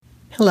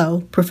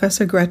Hello,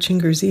 Professor Gretchen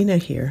Gerzina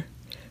here.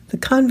 The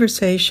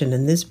conversation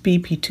in this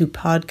BP2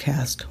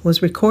 podcast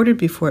was recorded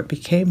before it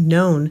became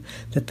known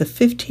that the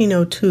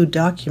 1502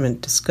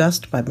 document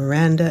discussed by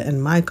Miranda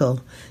and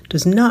Michael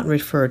does not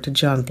refer to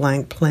John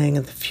Blanke playing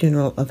at the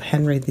funeral of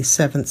Henry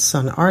VII's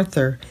son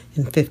Arthur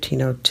in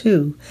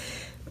 1502,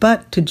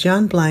 but to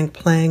John Blanke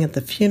playing at the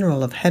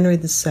funeral of Henry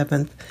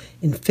VII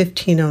in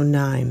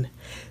 1509.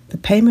 The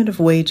payment of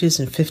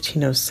wages in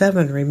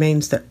 1507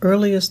 remains the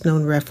earliest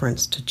known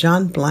reference to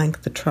John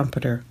Blanke the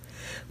trumpeter.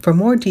 For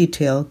more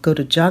detail, go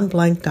to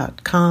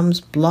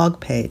johnblanke.com's blog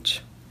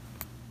page.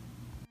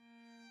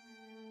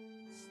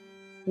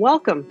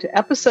 Welcome to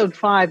Episode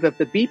 5 of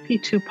the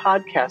BP2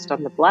 podcast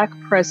on the Black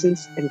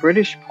Presence in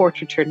British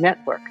Portraiture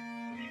Network.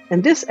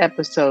 In this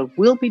episode,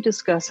 we'll be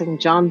discussing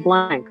John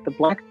Blanke, the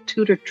Black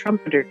Tudor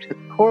trumpeter to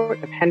the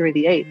court of Henry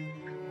VIII,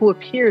 who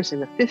appears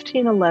in the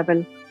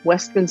 1511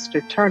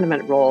 Westminster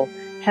tournament role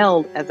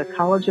held at the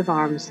College of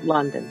Arms,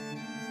 London.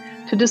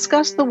 To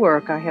discuss the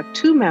work, I have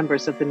two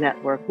members of the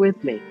network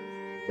with me.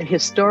 The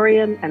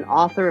historian and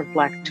author of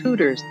Black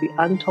Tudors, The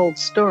Untold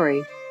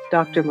Story,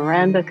 Dr.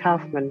 Miranda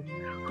Kaufman,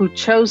 who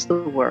chose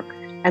the work,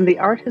 and the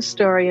art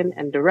historian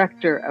and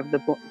director of the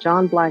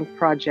John Blanke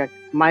Project,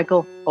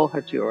 Michael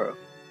Ohajuru.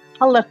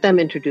 I'll let them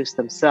introduce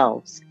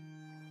themselves.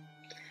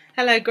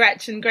 Hello,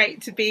 Gretchen.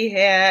 Great to be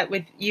here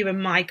with you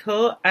and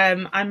Michael.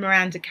 I'm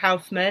Miranda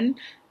Kaufman.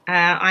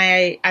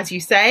 I, as you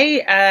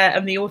say,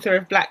 am the author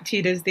of Black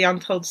Tudors, The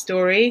Untold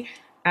Story.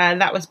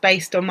 That was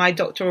based on my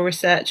doctoral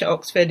research at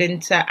Oxford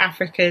into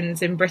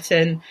Africans in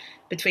Britain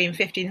between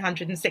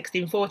 1500 and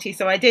 1640.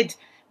 So I did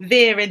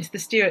veer into the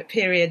Stuart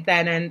period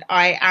then, and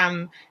I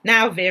am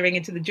now veering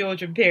into the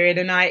Georgian period.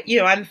 And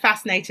I'm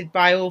fascinated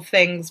by all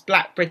things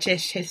Black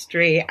British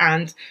history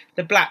and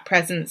the Black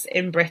presence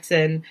in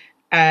Britain.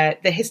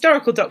 The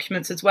historical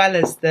documents as well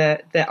as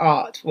the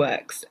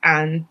artworks,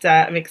 and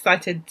I'm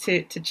excited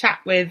to chat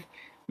with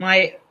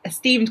my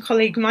esteemed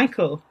colleague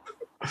Michael.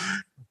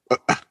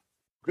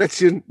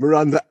 Gretchen,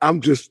 Miranda,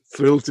 I'm just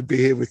thrilled to be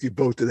here with you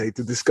both today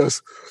to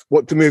discuss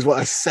what to me is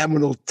a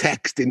seminal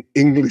text in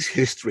English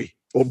history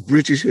or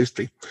British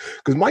history,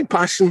 because my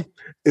passion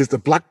is the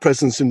Black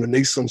presence in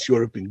Renaissance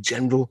Europe in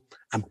general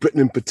and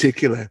Britain in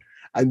particular,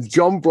 and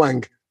John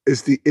Blanke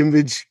is the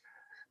image.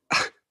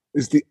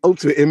 Is the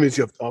ultimate image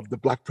of the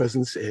Black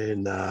presence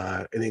in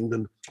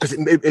England, because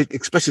it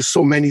expresses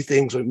so many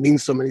things, or it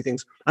means so many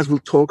things, as we'll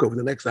talk over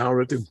the next hour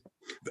or two.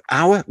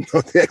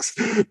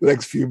 The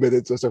next few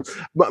minutes or so.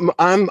 But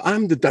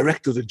I'm the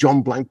director of the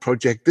John Blanke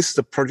Project. This is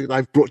a project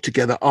I've brought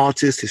together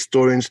artists,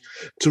 historians,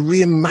 to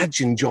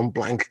reimagine John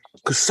Blanke,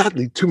 because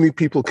sadly, too many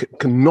people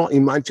cannot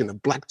imagine a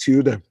Black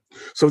Tudor.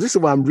 So this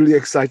is why I'm really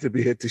excited to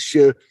be here to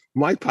share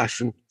my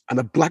passion and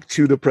a Black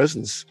Tudor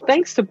presence.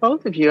 Thanks to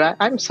both of you.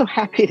 I'm so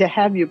happy to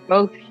have you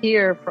both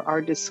here for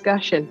our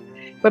discussion.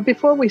 But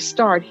before we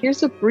start,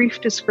 here's a brief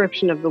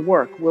description of the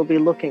work we'll be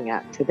looking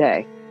at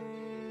today.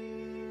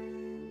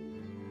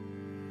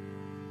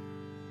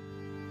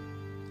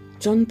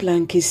 John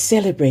Blanke is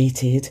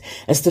celebrated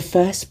as the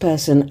first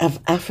person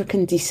of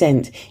African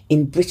descent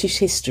in British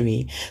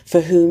history for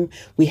whom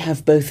we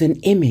have both an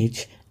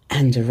image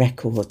and a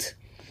record.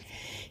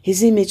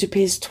 His image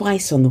appears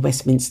twice on the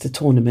Westminster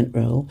tournament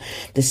roll,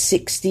 the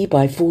 60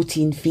 by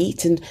 14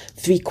 feet and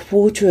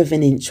 3/4 of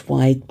an inch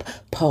wide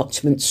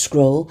parchment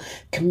scroll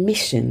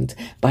commissioned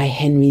by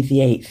Henry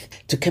VIII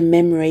to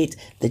commemorate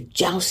the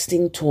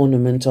jousting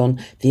tournament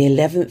on the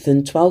 11th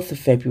and 12th of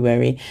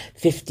February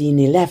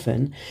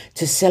 1511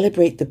 to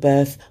celebrate the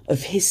birth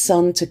of his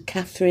son to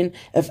Catherine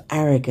of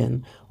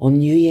Aragon on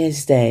New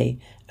Year's Day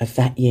of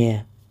that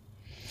year.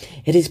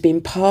 It has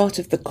been part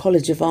of the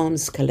College of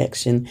Arms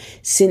collection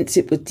since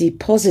it was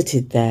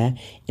deposited there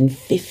in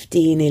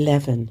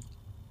 1511.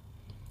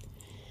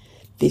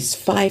 This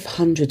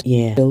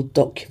 500-year-old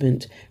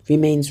document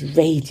remains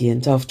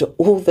radiant after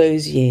all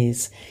those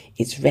years.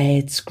 Its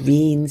reds,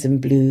 greens and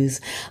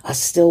blues are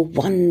still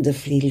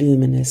wonderfully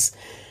luminous.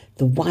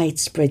 The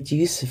widespread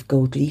use of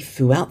gold leaf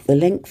throughout the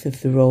length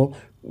of the roll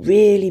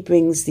really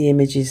brings the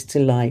images to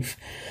life,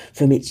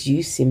 from its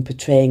use in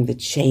portraying the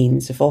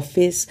chains of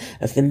office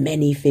of the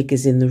many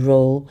figures in the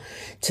roll,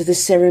 to the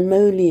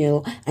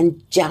ceremonial and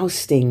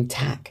jousting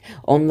tack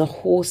on the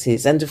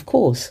horses, and of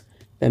course,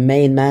 the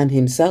main man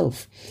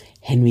himself,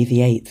 Henry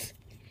VIII.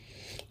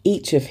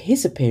 Each of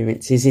his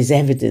appearances is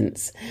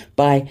evidenced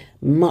by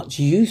much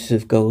use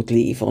of gold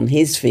leaf on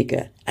his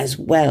figure, as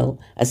well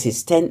as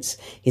his tents,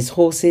 his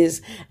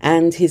horses,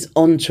 and his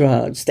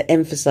entourage to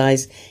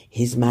emphasise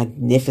his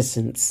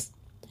magnificence.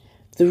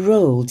 The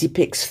roll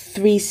depicts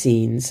 3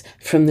 scenes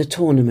from the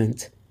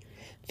tournament: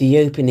 the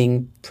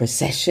opening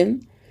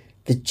procession,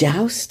 the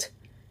joust,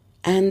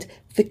 and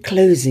the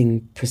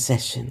closing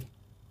procession.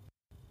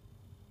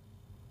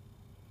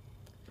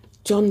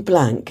 John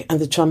Blanke and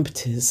the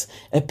trumpeters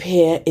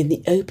appear in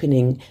the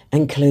opening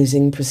and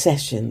closing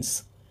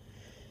processions.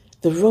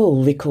 The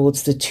roll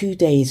records the 2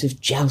 days of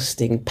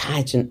jousting,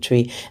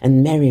 pageantry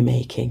and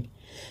merrymaking.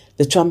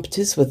 The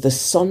trumpeters were the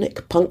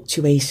sonic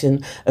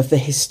punctuation of the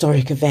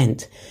historic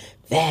event.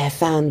 their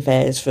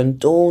fanfares from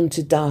dawn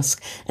to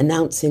dusk,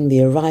 announcing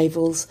the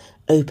arrivals,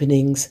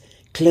 openings,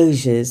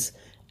 closures,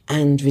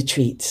 and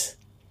retreats.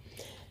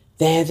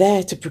 They are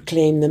there to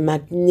proclaim the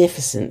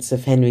magnificence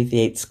of Henry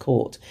VIII's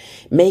court,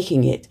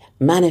 making it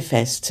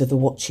manifest to the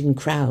watching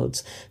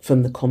crowds,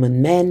 from the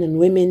common men and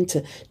women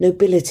to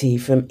nobility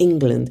from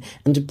England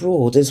and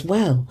abroad, as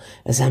well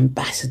as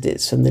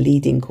ambassadors from the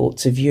leading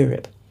courts of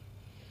Europe.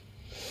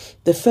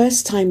 The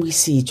first time we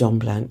see John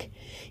Blanke,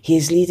 he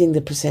is leading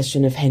the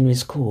procession of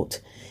Henry's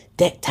court,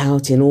 decked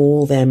out in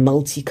all their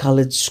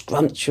multicoloured,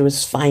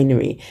 scrumptious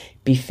finery,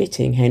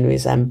 befitting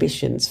Henry's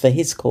ambitions for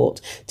his court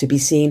to be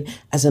seen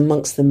as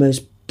amongst the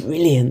most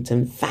brilliant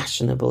and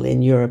fashionable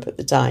in Europe at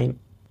the time.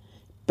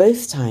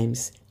 Both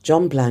times,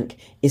 John Blanke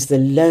is the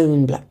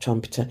lone black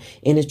trumpeter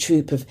in a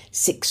troupe of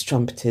 6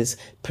 trumpeters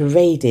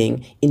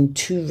parading in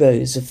 2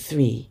 rows of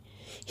 3.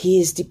 He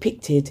is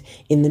depicted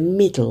in the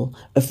middle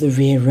of the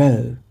rear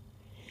row.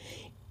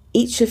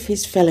 Each of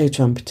his fellow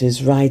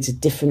trumpeters rides a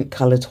different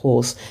coloured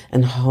horse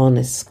and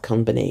harness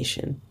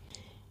combination.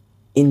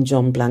 In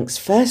John Blanke's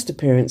first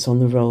appearance on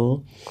the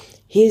roll,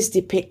 he is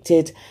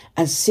depicted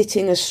as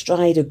sitting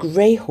astride a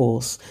grey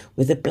horse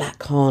with a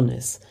black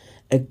harness,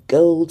 a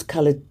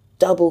gold-coloured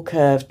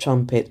double-curved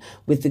trumpet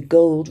with the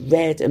gold,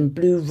 red and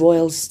blue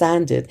royal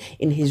standard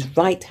in his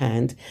right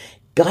hand,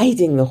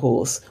 guiding the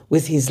horse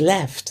with his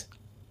left.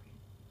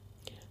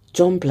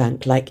 John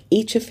Blanke, like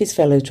each of his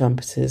fellow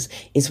trumpeters,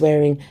 is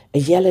wearing a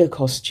yellow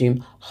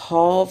costume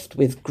halved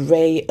with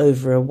grey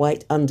over a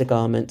white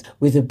undergarment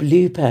with a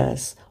blue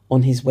purse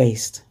on his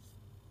waist.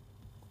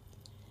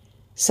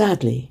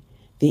 Sadly,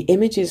 the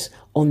images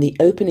on the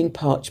opening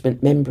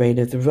parchment membrane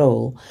of the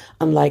roll,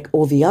 unlike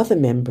all the other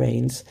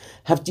membranes,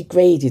 have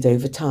degraded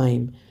over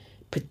time.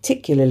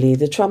 Particularly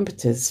the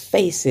trumpeters'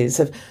 faces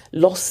have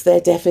lost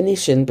their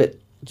definition, but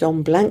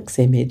John Blanke's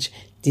image,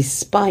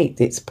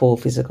 despite its poor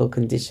physical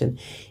condition,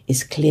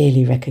 is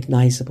clearly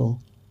recognisable.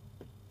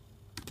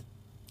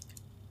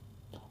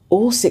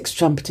 All 6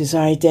 trumpeters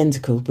are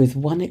identical with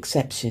one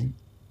exception: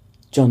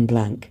 John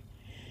Blanke.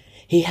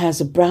 He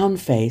has a brown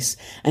face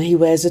and he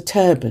wears a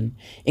turban,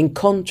 in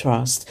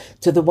contrast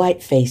to the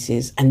white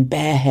faces and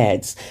bare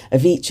heads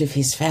of each of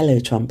his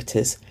fellow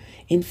trumpeters.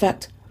 In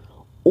fact,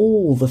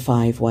 all the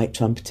 5 white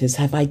trumpeters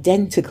have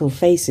identical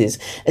faces,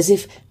 as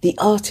if the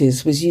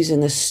artist was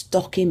using a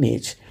stock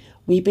image.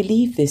 We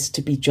believe this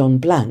to be John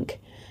Blanke,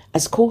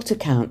 as court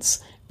accounts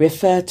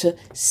refer to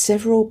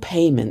several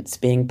payments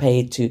being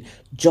paid to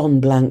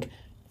John Blanke,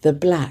 the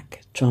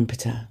black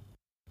trumpeter.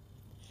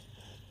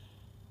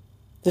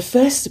 The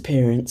first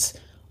appearance,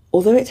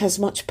 although it has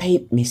much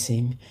paint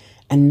missing,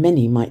 and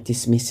many might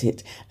dismiss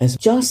it as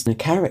just a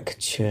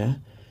caricature,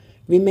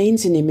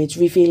 remains an image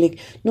revealing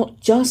not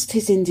just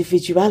his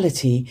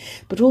individuality,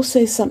 but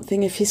also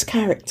something of his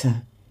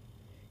character.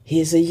 He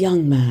is a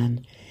young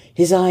man.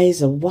 His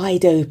eyes are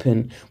wide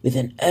open with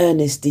an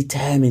earnest,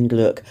 determined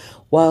look,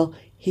 while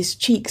his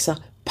cheeks are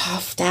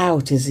puffed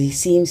out as he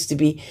seems to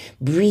be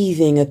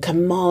breathing a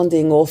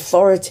commanding,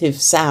 authoritative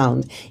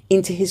sound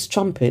into his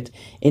trumpet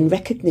in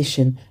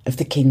recognition of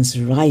the king's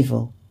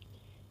arrival.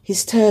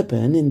 His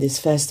turban in this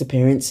first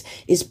appearance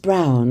is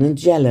brown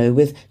and yellow,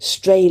 with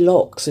stray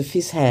locks of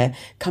his hair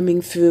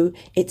coming through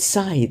its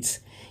sides.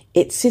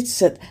 It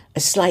sits at a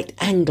slight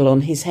angle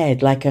on his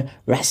head, like a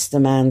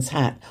Rastaman's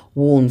hat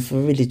worn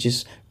for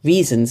religious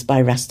reasons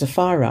by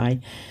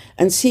Rastafari,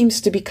 and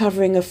seems to be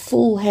covering a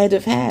full head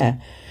of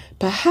hair.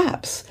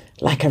 Perhaps,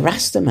 like a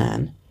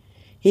Rastaman,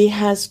 he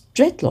has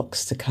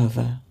dreadlocks to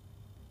cover.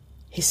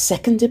 His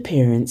second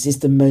appearance is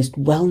the most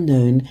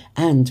well-known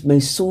and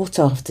most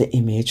sought-after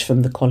image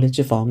from the College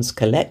of Arms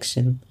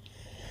collection.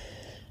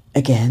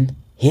 Again,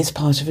 he is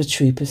part of a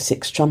troupe of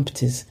 6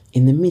 trumpeters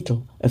in the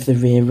middle of the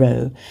rear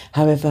row.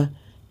 However,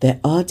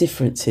 there are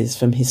differences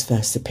from his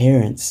first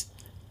appearance.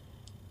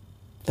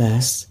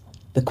 First,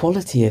 the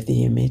quality of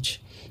the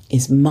image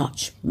is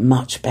much,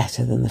 much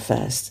better than the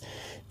first.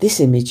 This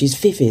image is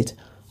vivid,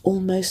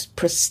 almost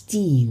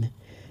pristine.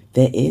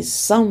 There is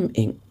some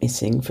ink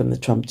missing from the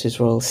trumpeter's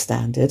royal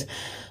standard.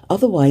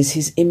 Otherwise,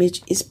 his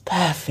image is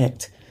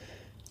perfect.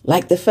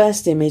 Like the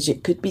first image,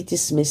 it could be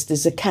dismissed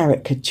as a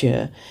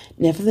caricature.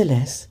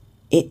 Nevertheless,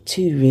 it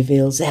too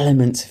reveals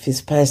elements of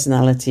his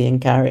personality and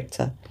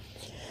character.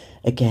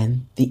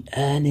 Again, the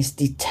earnest,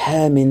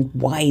 determined,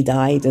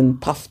 wide-eyed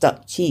and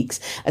puffed-up cheeks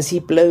as he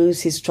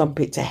blows his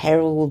trumpet to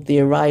herald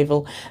the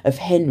arrival of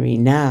Henry,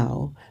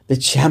 now the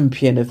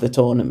champion of the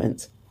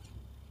tournament.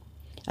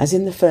 As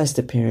in the first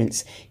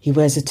appearance, he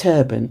wears a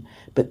turban,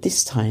 but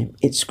this time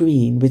it's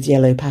green with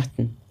yellow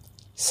pattern.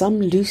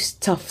 Some loose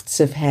tufts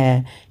of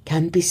hair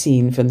can be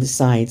seen from the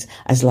sides,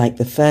 as like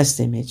the first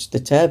image, the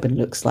turban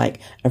looks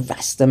like a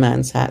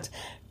Rastaman's hat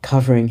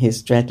covering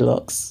his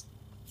dreadlocks.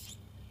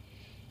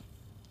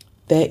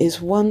 There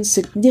is one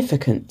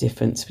significant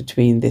difference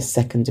between this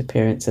second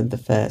appearance and the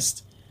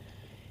first.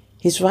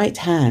 His right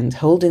hand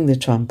holding the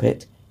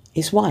trumpet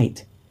is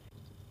white.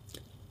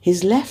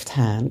 His left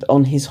hand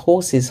on his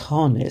horse's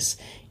harness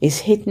is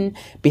hidden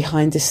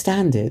behind a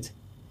standard.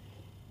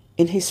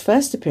 In his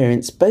first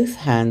appearance, both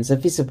hands are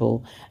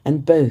visible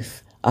and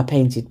both are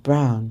painted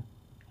brown.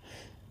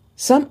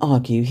 Some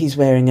argue he's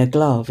wearing a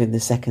glove in the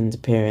second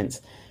appearance,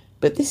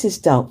 but this is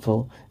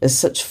doubtful, as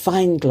such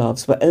fine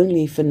gloves were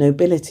only for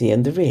nobility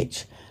and the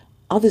rich.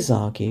 Others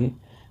argue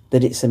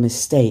that it's a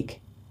mistake,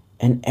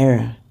 an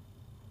error.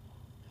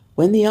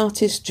 When the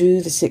artist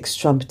drew the six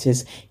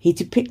trumpeters, he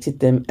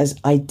depicted them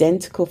as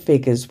identical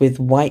figures with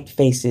white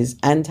faces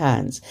and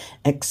hands,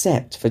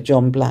 except for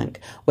John Blanke,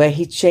 where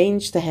he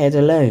changed the head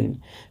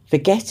alone,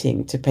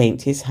 forgetting to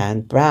paint his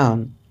hand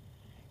brown.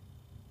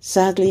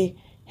 Sadly,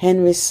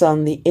 Henry's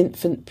son, the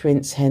infant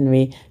Prince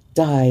Henry,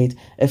 died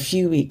a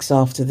few weeks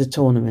after the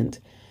tournament,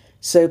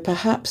 so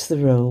perhaps the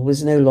role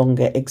was no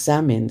longer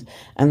examined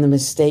and the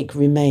mistake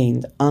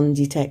remained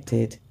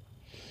undetected.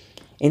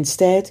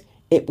 Instead,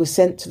 it was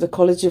sent to the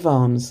College of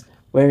Arms,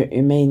 where it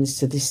remains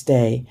to this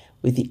day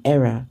with the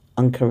error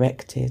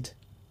uncorrected.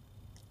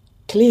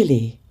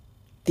 Clearly,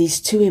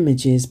 these two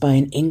images by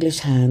an English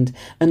hand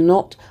are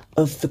not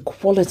of the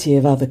quality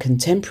of other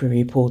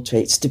contemporary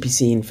portraits to be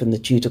seen from the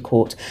Tudor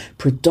court,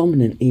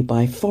 predominantly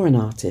by foreign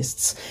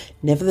artists.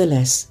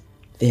 Nevertheless,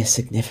 they're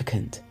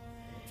significant.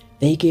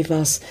 They give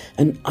us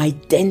an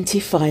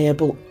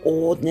identifiable,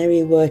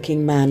 ordinary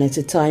working man at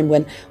a time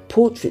when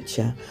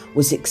portraiture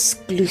was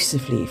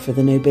exclusively for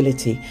the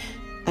nobility,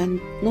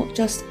 and not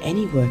just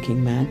any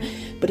working man,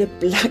 but a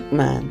black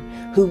man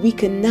who we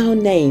can now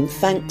name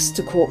thanks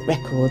to court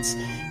records,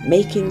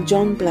 making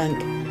John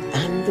Blanke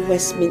and the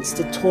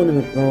Westminster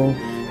tournament roll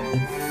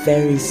a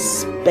very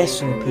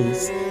special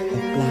piece of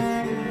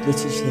black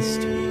British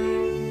history.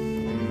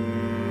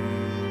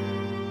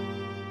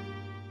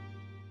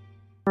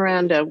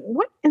 Miranda,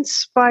 what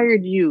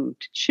inspired you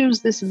to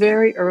choose this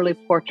very early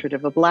portrait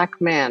of a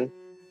black man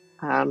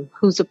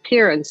whose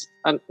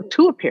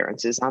two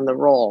appearances on the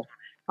roll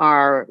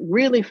are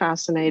really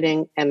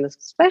fascinating and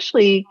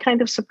especially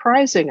kind of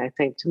surprising, I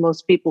think, to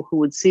most people who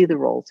would see the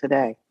roll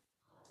today?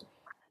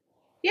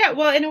 Yeah,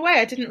 well, in a way,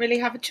 I didn't really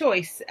have a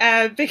choice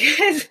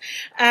because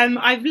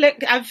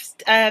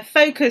I've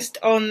focused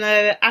on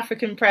the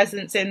African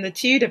presence in the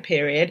Tudor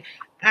period,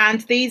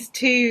 and these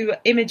two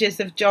images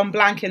of John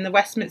Blanke in the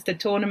Westminster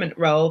tournament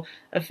roll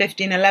of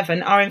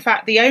 1511 are, in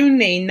fact, the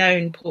only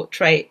known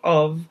portrait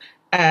of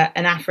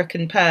an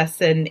African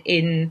person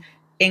in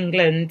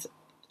England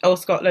or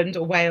Scotland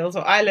or Wales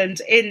or Ireland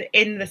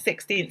in the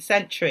 16th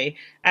century.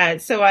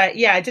 So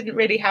I didn't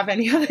really have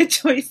any other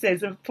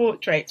choices of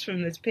portraits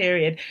from this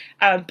period,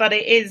 but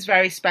it is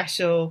very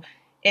special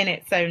in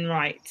its own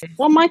right.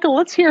 Well, Michael,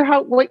 let's hear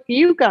what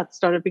you got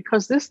started,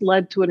 because this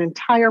led to an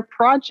entire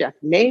project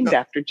named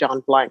after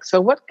John Blanke. So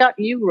what got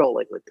you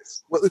rolling with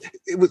this? Well,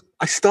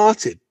 I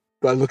started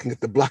by looking at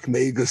the Black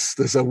Magus.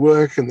 There's a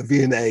work in the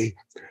V&A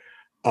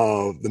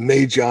of the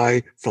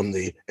Magi from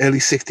the early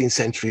 16th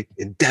century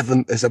in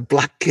Devon as a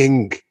black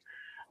king.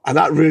 And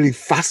that really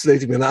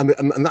fascinated me.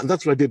 And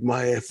that's what I did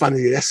my final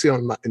year essay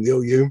on in the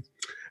OU. And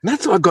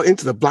that's how I got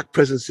into the black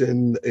presence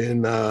in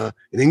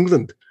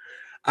England.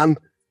 And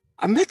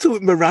I met her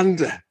with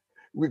Miranda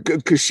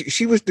because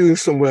she was doing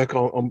some work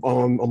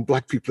on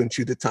black people in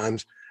Tudor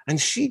times.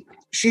 And she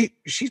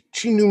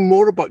knew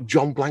more about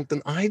John Blanke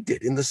than I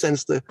did, in the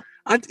sense that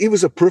he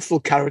was a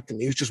peripheral character.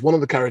 He was just one of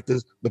the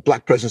characters, the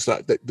black presence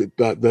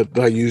that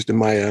I used in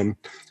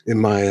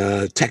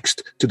my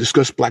text to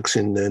discuss blacks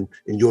in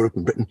Europe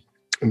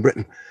and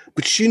Britain.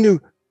 But she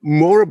knew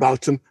more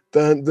about him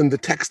than the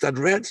text I'd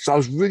read. So I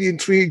was really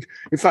intrigued.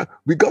 In fact,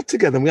 we got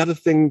together and we had a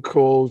thing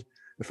called,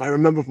 if I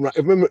remember, correct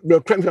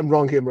me if I'm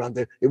wrong here,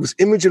 Miranda, it was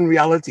Image and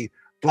Reality,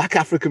 Black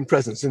African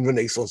Presence in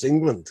Renaissance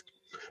England.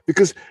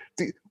 Because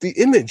the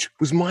image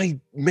was my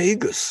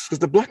magus, because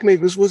the Black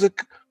Magus was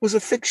a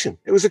fiction.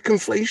 It was a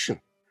conflation,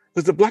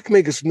 because the Black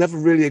Magus never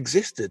really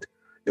existed.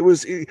 It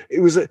was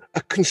a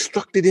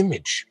constructed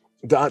image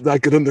that I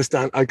could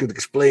understand. I could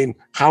explain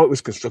how it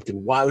was constructed,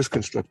 why it was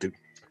constructed.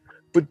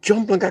 But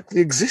John Blanke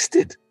actually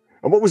existed.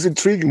 And what was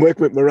intriguing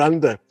working with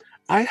Miranda,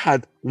 I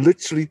had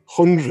literally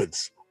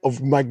hundreds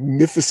of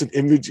magnificent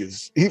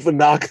images. Even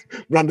now,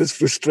 Miranda's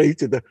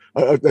frustrated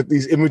at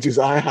these images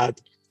I had.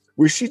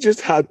 She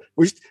just had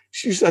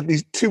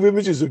these two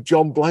images of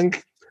John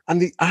Blanke.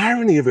 And the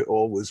irony of it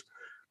all was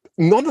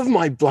none of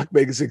my Black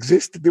Magus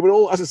existed. They were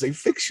all, as I say,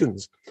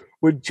 fictions,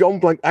 where John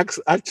Blanke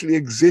actually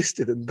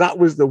existed. And that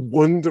was the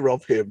wonder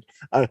of him.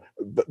 And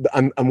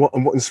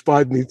what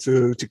inspired me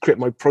to create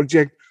my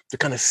project, to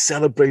kind of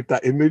celebrate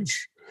that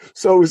image.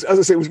 So, as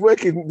I say, it was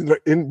working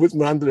with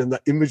Miranda in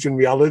that Image and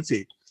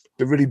Reality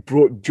that really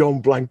brought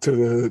John Blanke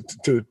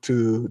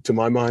to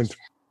my mind.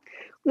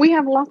 We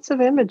have lots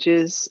of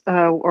images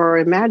or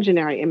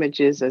imaginary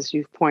images, as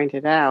you've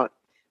pointed out,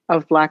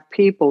 of Black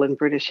people in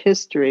British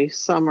history.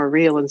 Some are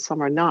real and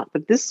some are not.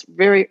 But this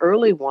very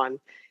early one,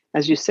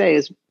 as you say,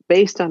 is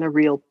based on a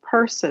real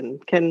person.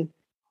 Can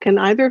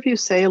either of you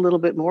say a little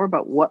bit more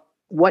about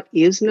what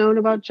is known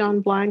about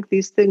John Blanke?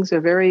 These things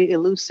are very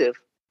elusive.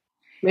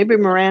 Maybe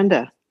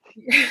Miranda.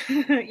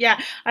 Yeah,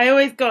 I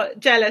always got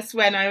jealous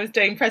when I was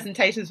doing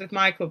presentations with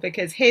Michael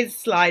because his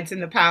slides in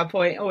the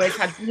PowerPoint always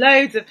had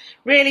loads of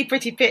really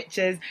pretty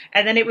pictures,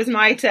 and then it was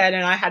my turn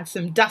and I had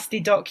some dusty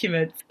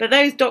documents. But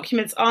those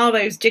documents are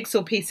those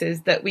jigsaw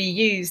pieces that we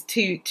use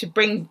to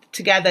bring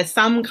together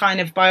some kind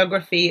of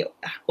biography,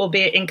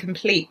 albeit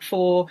incomplete,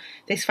 for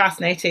this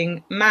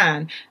fascinating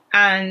man.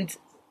 And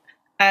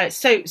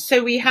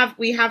so we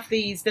have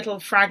these little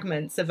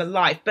fragments of a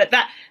life, but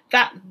that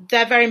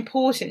they're very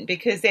important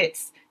because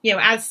it's,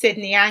 as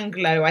Sidney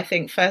Anglo, I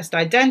think, first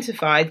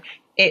identified,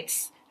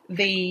 it's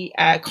the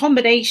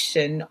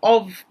combination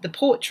of the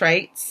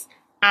portraits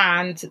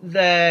and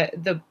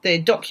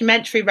the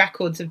documentary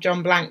records of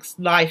John Blank's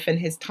life and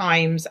his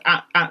times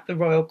at the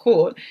royal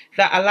court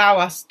that allow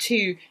us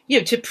to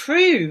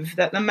prove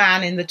that the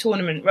man in the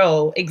tournament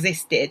role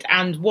existed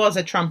and was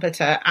a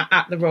trumpeter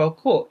at the royal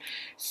court.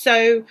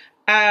 So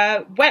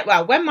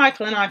when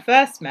Michael and I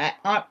first met,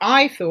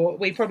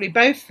 we probably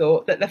both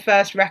thought that the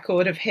first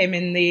record of him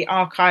in the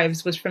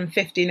archives was from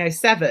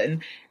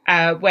 1507,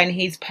 when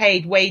he's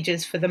paid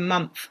wages for the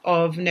month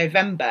of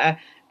November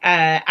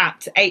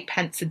at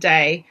 8p a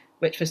day,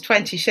 which was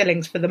 20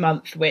 shillings for the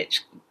month,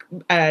 which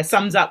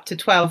sums up to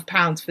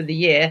 £12 for the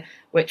year,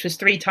 which was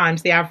 3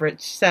 times the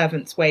average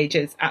servant's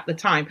wages at the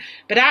time.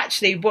 But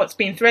actually, what's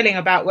been thrilling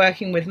about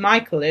working with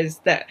Michael is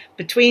that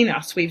between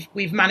us,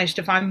 we've managed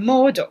to find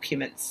more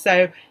documents. So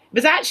it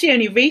was actually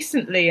only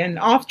recently, and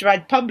after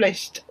I'd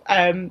published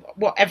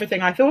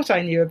everything I thought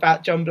I knew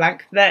about John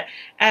Blanke, that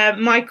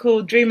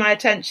Michael drew my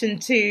attention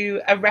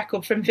to a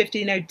record from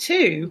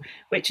 1502,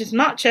 which is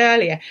much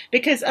earlier,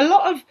 because a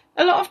lot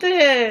of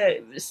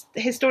the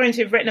historians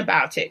who've written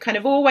about it kind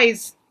of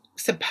always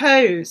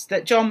suppose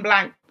that John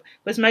Blanke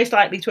was most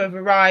likely to have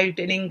arrived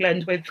in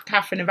England with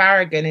Catherine of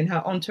Aragon in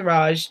her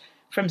entourage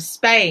from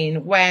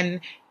Spain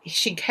when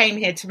she came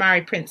here to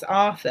marry Prince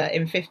Arthur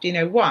in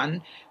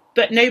 1501.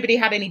 But nobody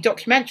had any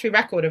documentary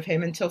record of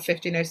him until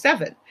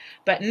 1507.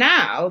 But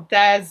now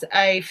there's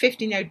a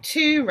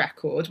 1502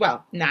 record.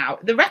 Well, now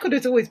the record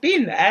has always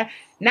been there.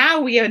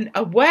 Now we are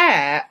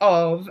aware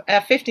of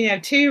a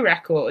 1502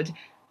 record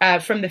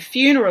from the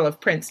funeral of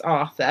Prince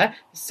Arthur.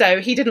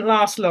 So he didn't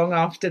last long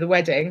after the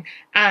wedding,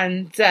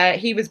 and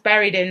he was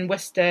buried in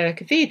Worcester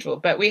Cathedral.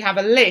 But we have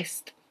a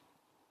list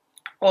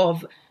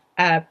of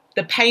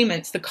the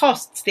payments, the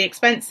costs, the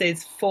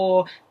expenses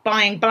for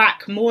buying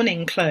black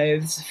mourning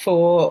clothes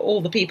for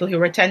all the people who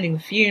were attending the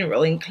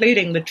funeral,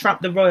 including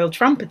the royal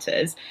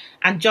trumpeters,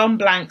 and John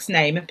Blanke's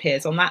name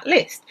appears on that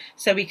list.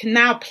 So we can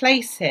now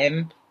place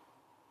him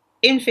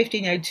in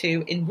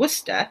 1502 in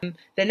Worcester.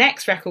 The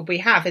next record we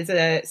have is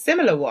a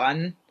similar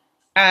one,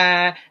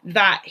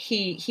 that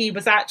he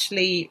was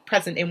actually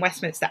present in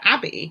Westminster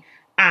Abbey,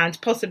 and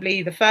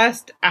possibly the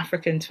first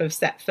African to have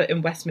set foot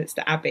in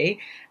Westminster Abbey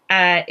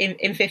in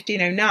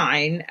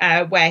 1509,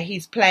 where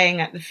he's playing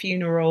at the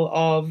funeral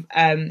of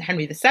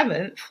Henry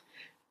VII,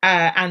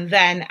 and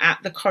then at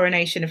the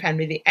coronation of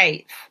Henry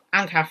VIII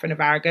and Catherine of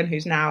Aragon,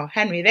 who's now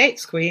Henry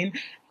VIII's queen,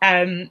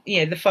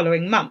 the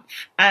following month.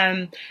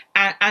 And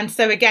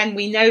so again,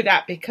 we know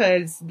that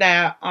because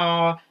there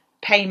are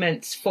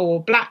payments for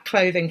black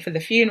clothing for the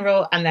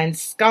funeral and then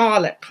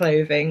scarlet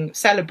clothing,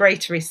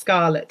 celebratory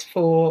scarlet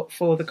for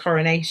the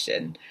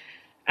coronation.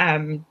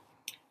 And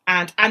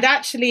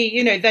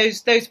actually,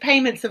 those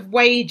payments of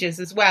wages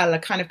as well are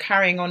kind of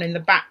carrying on in the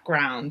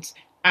background,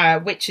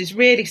 which is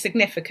really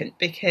significant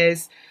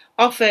because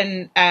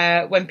often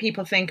when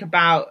people think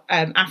about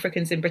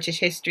Africans in British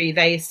history,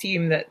 they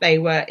assume that they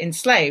were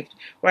enslaved.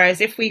 Whereas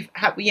if with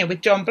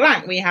John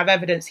Blanke, we have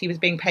evidence he was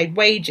being paid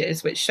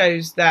wages, which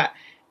shows that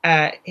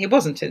he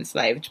wasn't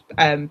enslaved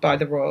by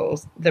the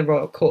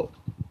royal court.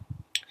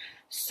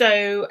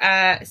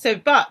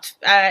 But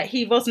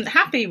he wasn't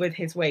happy with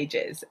his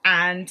wages,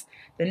 and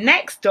the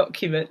next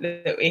document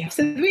that we have,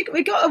 so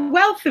we got a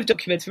wealth of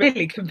documents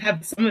really compared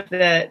with some of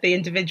the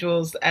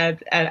individuals,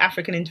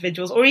 African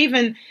individuals, or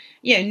even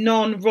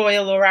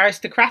non-royal or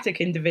aristocratic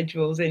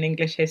individuals in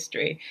English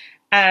history.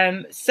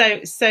 And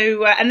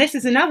this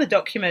is another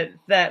document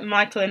that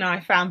Michael and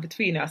I found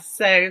between us.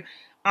 So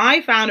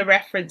I found a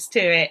reference to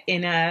it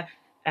in a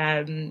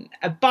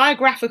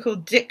biographical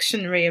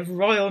dictionary of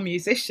royal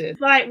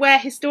musicians, like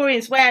where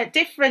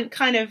different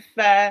kind of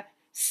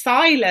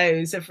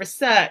silos of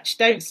research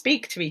don't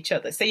speak to each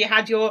other. So you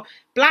had your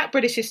Black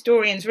British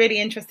historians really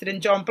interested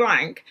in John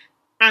Blanke,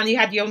 and you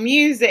had your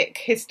music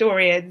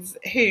historians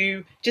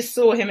who just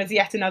saw him as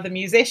yet another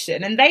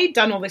musician, and they'd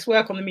done all this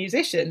work on the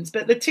musicians,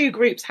 but the two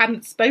groups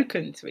hadn't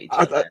spoken to each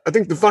other. I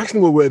think the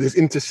fashionable word is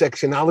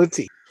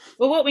intersectionality.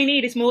 Well, what we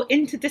need is more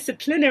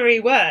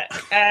interdisciplinary work,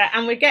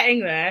 and we're getting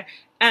there.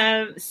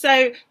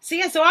 So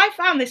I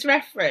found this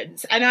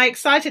reference, and I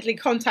excitedly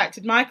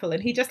contacted Michael,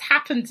 and he just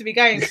happened to be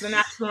going to the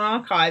National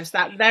Archives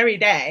that very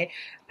day.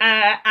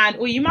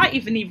 Or you might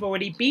even have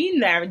already been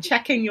there and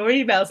checking your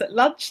emails at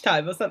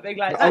lunchtime or something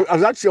like that. I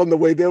was actually on the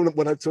way there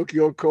when I took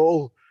your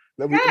call.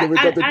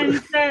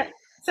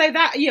 So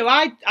that,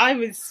 I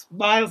was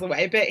miles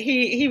away, but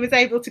he was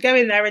able to go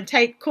in there and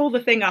call the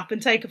thing up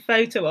and take a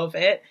photo of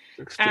it.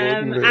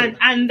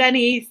 And then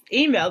he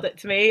emailed it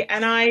to me,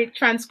 and I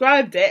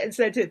transcribed it and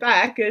sent it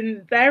back,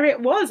 and there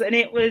it was. And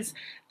it was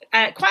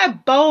quite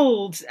a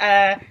bold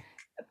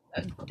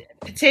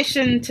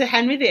petition to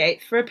Henry VIII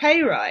for a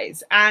pay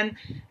rise. And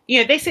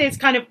this is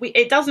kind of,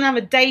 it doesn't have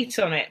a date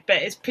on it, but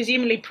it's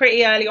presumably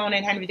pretty early on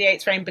in Henry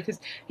VIII's reign, because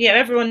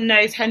everyone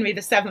knows Henry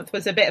VII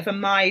was a bit of a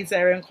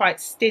miser and quite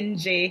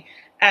stingy.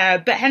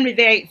 But Henry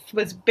VIII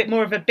was a bit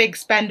more of a big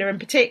spender and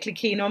particularly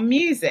keen on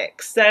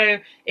music. So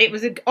it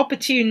was an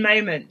opportune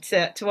moment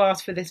to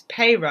ask for this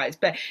pay rise.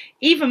 But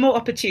even more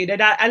opportune,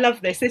 and I love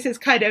this, this is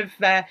kind of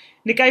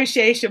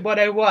negotiation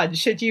 101.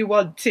 Should you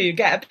want to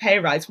get a pay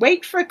rise,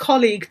 wait for a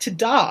colleague to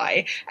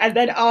die and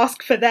then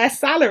ask for their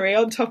salary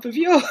on top of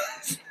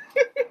yours.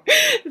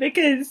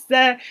 Because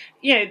John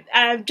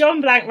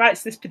Blanke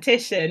writes this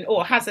petition,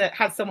 or has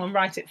someone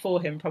write it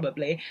for him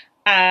probably,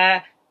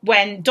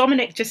 when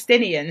Dominic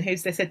Justinian,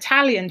 who's this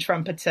Italian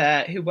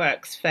trumpeter who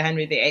works for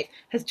Henry VIII,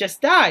 has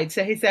just died.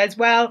 So he says,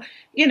 well,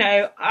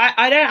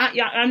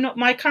 I'm not,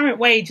 my current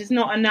wage is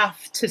not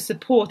enough to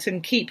support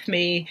and keep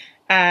me,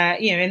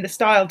 in the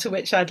style to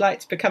which I'd like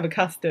to become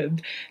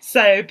accustomed.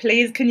 So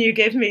please, can you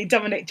give me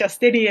Dominic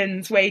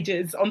Justinian's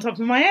wages on top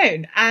of my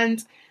own?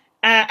 And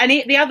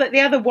the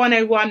other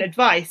 101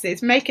 advice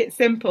is make it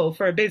simple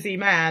for a busy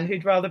man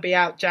who'd rather be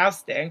out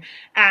jousting.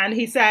 And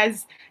he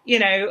says,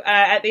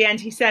 at the end,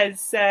 he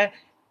says,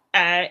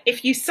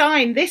 if you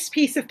sign this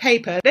piece of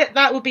paper,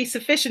 that will be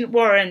sufficient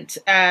warrant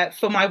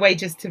for my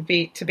wages to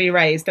be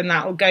raised, and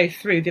that will go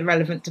through the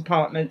relevant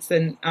departments,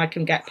 and I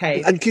can get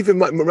paid. And keep in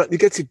mind, he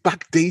gets it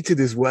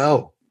backdated as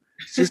well.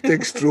 It's just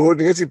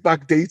extraordinary. He gets it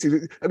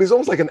backdated, and there's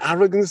almost like an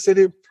arrogance in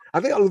him. I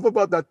think I love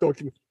about that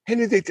document.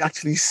 Henry VIII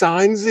actually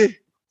signs it.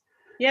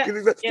 Yeah,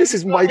 this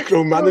is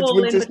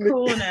micromanagement, isn't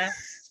it?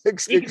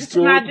 You can just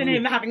imagine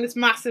him having this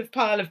massive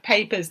pile of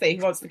papers that he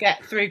wants to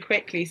get through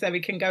quickly so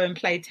he can go and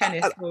play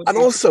tennis. And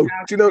also,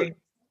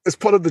 as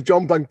part of the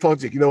John Blanke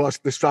project, the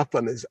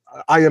strapline is,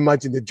 I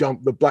imagine John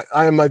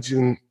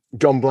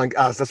Blanke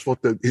as, that's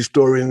what the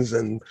historians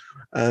and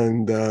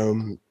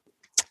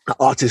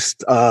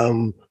artists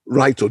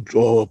write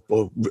or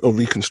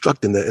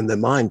reconstruct in their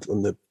mind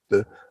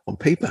on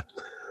paper.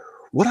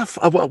 What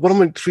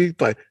I'm intrigued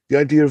by, the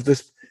idea of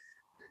this.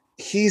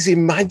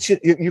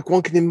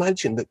 One can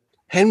imagine that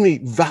Henry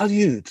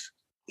valued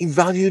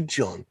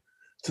John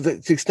to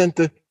the extent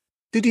that,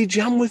 did he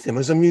jam with him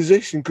as a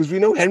musician? Because we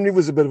know Henry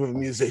was a bit of a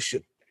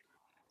musician.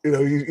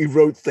 He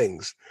wrote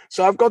things.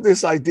 So I've got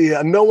this idea,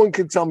 and no one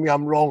can tell me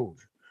I'm wrong,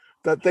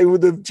 that they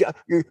would have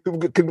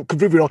can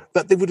prove me wrong,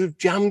 that they would have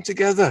jammed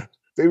together.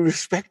 They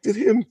respected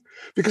him,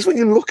 because when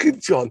you look at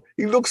John,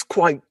 he looks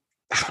quite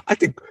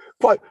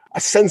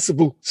a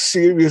sensible,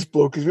 serious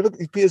bloke. Because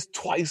he appears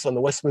twice on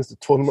the Westminster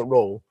tournament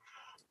roll.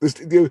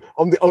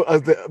 On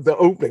the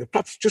opening,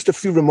 perhaps just a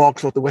few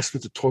remarks on what the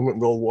Westminster tournament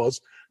roll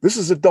was. This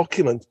is a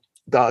document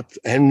that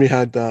Henry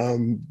had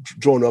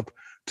drawn up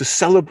to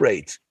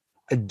celebrate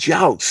a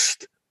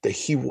joust that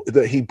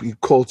he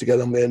called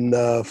together in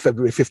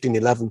February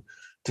 1511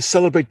 to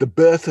celebrate the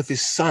birth of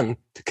his son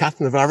to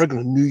Catherine of Aragon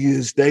on New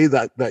Year's Day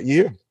that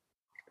year.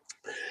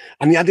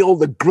 And he had all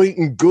the great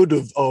and good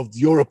of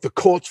Europe. The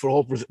courts were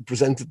all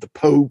presented, the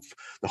Pope,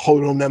 the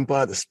Holy Roman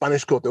Empire, the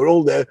Spanish court. They were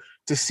all there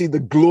to see the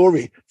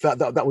glory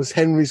that was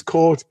Henry's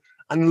court.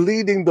 And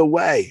leading the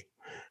way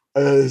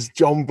as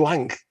John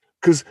Blanke,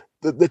 because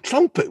the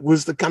trumpet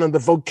was the kind of the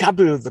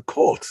vocabulary of the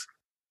court.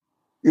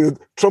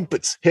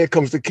 Trumpets, here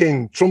comes the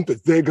king.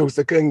 Trumpets, there goes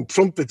the king.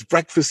 Trumpets,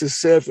 breakfast is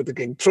served for the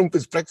king.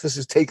 Trumpets, breakfast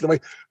is taken away.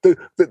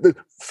 The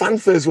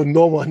fanfares were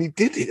normal, and he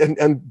did it.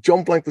 And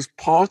John Blanke was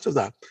part of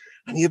that.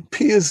 And he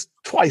appears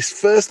twice,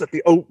 first at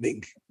the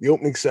opening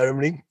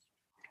ceremony,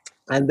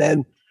 and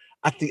then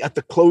at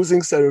the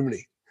closing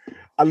ceremony.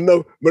 I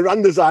know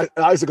Miranda's eyes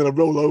are going to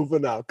roll over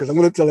now, because I'm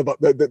going to tell you about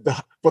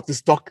what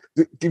this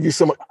give you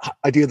some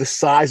idea of the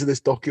size of this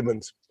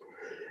document.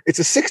 It's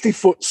a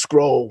 60-foot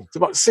scroll. It's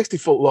about 60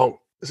 foot long.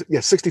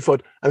 60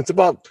 foot, and it's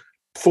about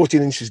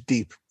 14 inches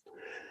deep.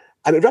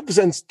 And it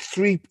represents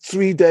 2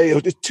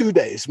 days.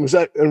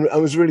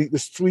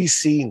 There's 3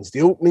 scenes: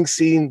 the opening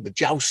scene, the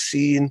joust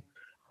scene,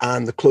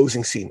 and the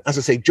closing scene. As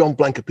I say, John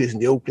Blanke appears in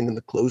the opening and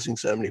the closing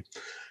ceremony.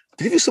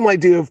 To give you some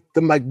idea of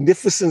the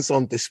magnificence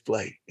on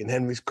display in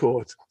Henry's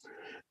court,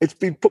 it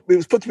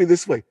was put to me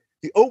this way.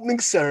 The opening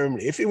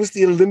ceremony, if it was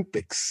the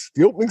Olympics,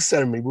 the opening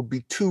ceremony would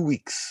be 2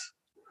 weeks.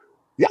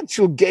 The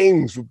actual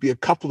games would be a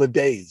couple of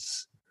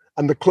days.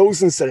 And the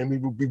closing ceremony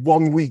would be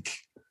 1 week.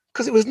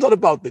 Because it was not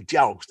about the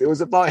joust. It was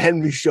about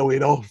Henry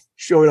showing off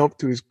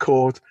to his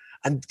court.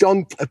 And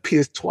John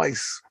appears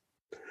twice.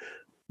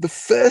 The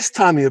first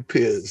time he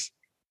appears,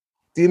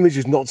 the image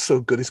is not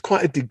so good. It's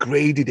quite a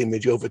degraded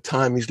image over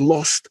time. He's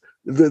lost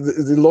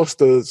They lost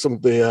some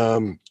of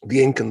the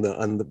ink and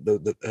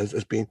the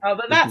has been. Oh,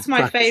 but that's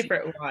my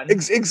favourite one.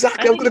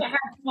 Exactly. I think it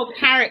has more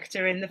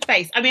character in the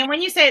face. I mean,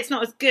 when you say it's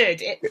not as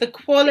good, the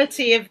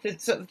quality of the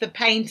sort of the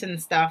paint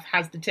and stuff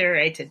has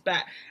deteriorated.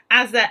 But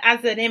as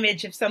an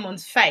image of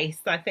someone's face,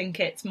 I think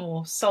it's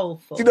more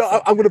soulful. You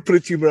know, I'm going to put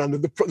it to you, Miranda.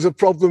 There's a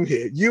problem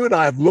here. You and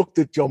I have looked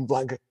at John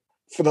Blanke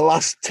for the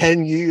last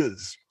 10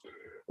 years.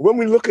 When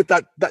we look at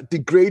that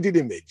degraded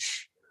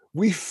image,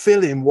 we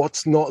fill in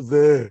what's not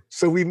there.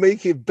 So we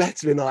make it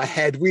better in our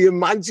head. We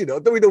imagine it.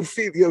 Although we don't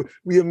feel it,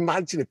 we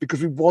imagine it because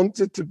we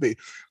want it to be.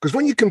 Because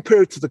when you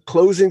compare it to the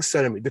closing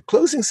ceremony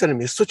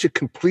is such a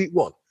complete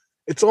one.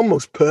 It's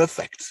almost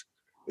perfect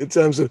in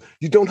terms of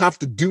you don't have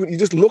to do it. You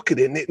just look at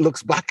it and it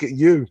looks back at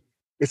you.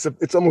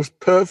 It's almost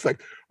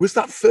perfect. With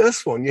that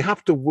first one, you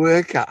have to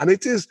work at, and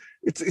it's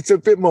a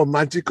bit more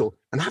magical.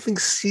 And having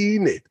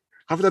seen it,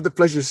 having had the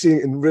pleasure of seeing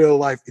it in real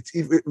life,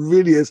 it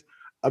really is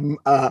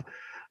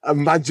a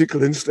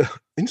magical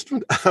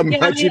instrument,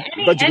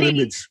 magical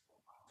image.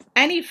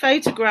 Any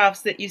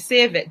photographs that you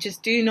see of it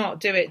just do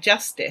not do it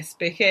justice,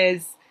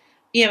 because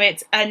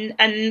it's and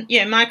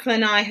Michael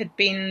and I had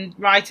been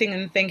writing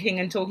and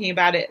thinking and talking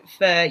about it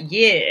for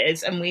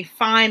years, and we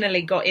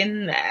finally got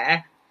in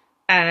there,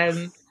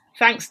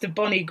 thanks to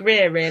Bonnie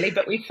Greer really,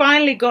 but we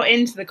finally got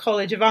into the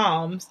College of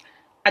Arms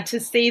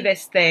to see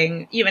this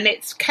thing, and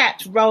it's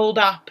kept rolled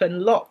up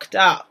and locked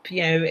up,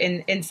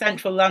 in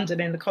central London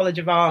in the College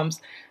of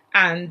Arms.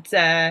 And,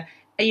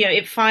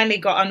 it finally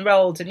got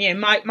unrolled,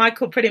 and,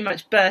 Michael pretty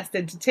much burst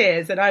into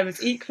tears, and I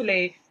was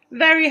equally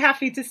very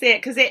happy to see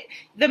it because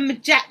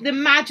the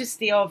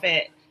majesty of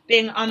it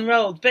being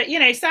unrolled. But,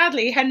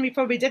 sadly, Henry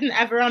probably didn't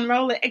ever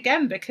unroll it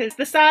again, because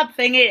the sad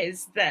thing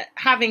is that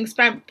having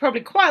spent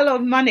probably quite a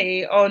lot of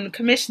money on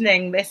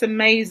commissioning this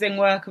amazing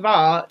work of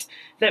art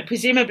that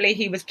presumably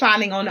he was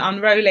planning on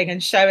unrolling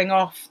and showing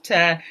off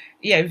to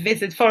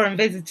visit foreign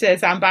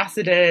visitors,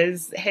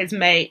 ambassadors, his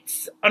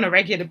mates on a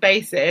regular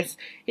basis,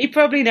 he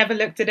probably never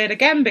looked at it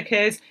again,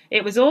 because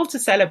it was all to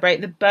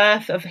celebrate the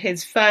birth of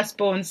his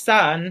firstborn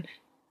son,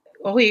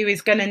 or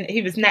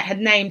had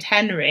named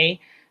Henry.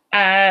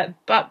 But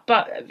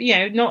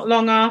not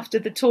long after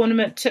the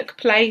tournament took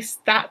place,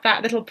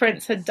 that little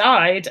prince had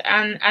died,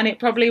 and it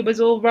probably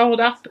was all rolled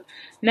up,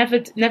 never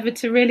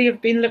to really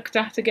have been looked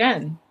at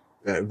again.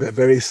 Yeah,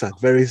 very sad,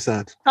 very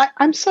sad.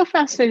 I'm so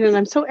fascinated, and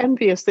I'm so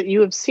envious that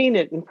you have seen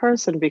it in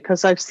person,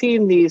 because I've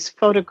seen these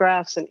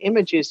photographs and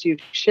images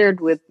you've shared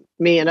with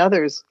me and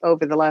others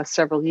over the last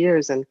several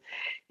years, and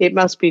it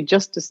must be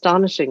just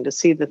astonishing to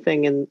see the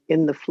thing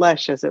in the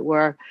flesh, as it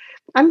were.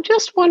 I'm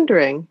just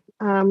wondering,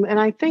 and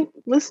I think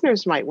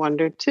listeners might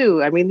wonder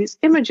too, I mean, these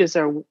images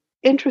are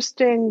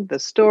interesting. The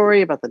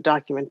story about the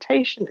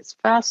documentation is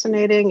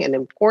fascinating and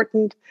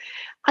important.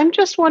 I'm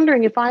just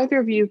wondering if either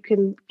of you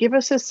can give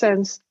us a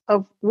sense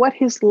of what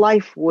his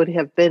life would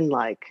have been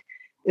like.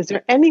 Is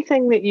there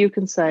anything that you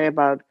can say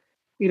about,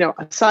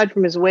 aside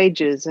from his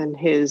wages and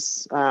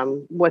his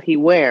what he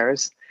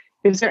wears,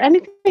 is there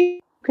anything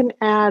you can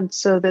add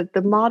so that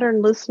the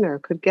modern listener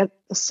could get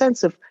a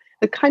sense of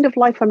the kind of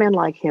life a man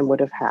like him would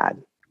have had?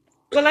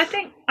 Well, I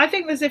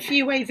think there's a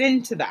few ways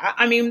into that.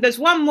 I mean, there's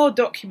one more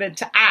document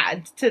to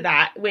add to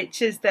that,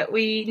 which is that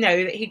we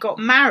know that he got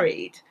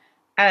married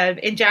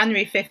in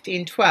January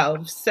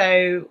 1512,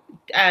 so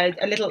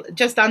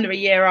just under a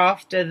year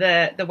after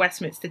the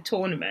Westminster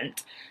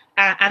tournament,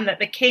 and that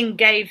the king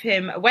gave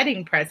him a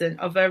wedding present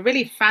of a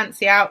really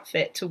fancy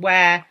outfit to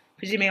wear,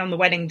 presumably on the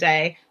wedding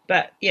day,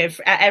 but at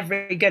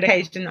every good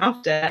occasion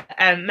after,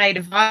 made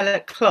of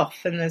violet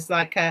cloth, and there's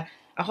like a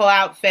whole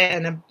outfit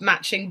and a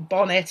matching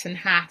bonnet and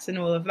hat and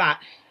all of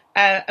that.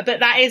 But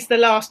that is the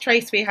last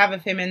trace we have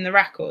of him in the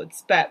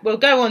records. But we'll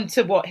go on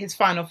to what his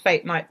final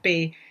fate might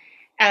be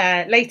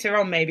later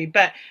on, maybe.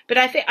 But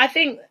I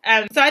think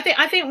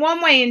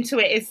one way into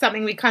it is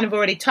something we kind of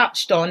already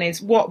touched on,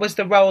 is what was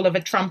the role of a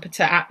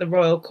trumpeter at the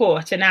royal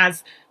court. And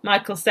as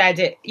Michael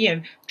said,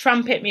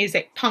 trumpet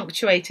music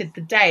punctuated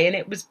the day, and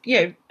it was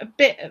a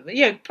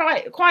bit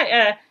quite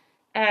a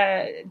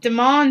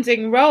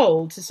demanding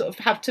role to sort of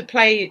have to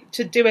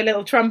do a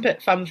little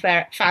trumpet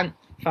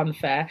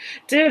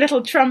do a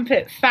little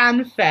trumpet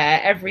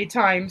fanfare every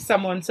time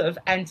someone sort of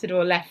entered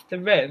or left the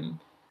room.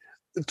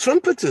 The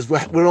trumpeters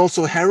were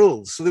also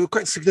heralds, so they were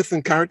quite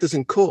significant characters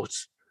in court.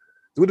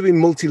 They would have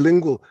been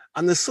multilingual,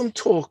 and there's some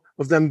talk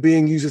of them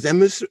being used as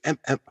emissaries.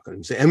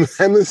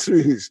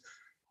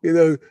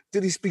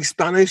 Did he speak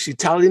Spanish,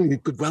 Italian? He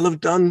could well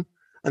have done,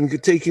 and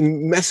could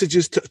taking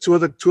messages to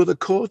other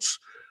courts.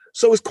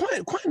 So it's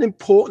quite an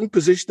important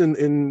position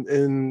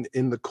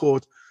in the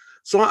court.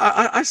 So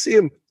I see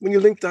him, when you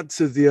link that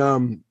to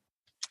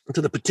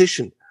the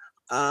petition.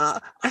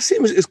 I see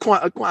him as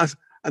quite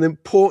an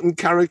important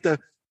character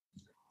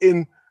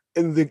in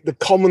the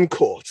common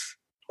court.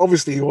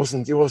 Obviously, he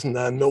wasn't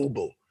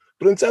noble,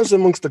 but in terms of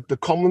amongst the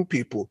common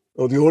people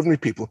or the ordinary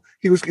people,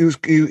 he was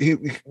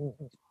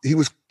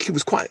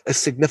quite a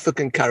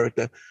significant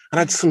character and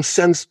had some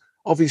sense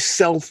of his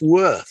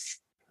self-worth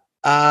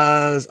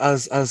as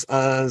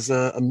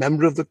a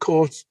member of the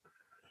court.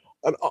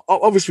 And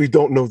obviously, we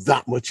don't know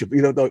that much.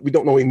 We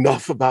don't know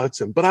enough about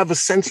him. But I have a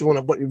sense of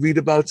what you read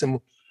about him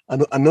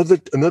and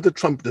another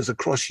trumpeters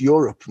across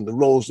Europe and the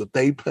roles that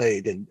they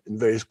played in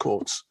various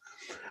courts.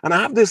 And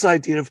I have this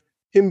idea of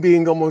him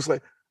being almost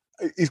like,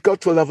 he's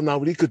got to a level now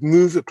where he could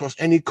move across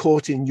any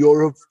court in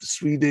Europe,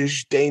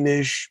 Swedish,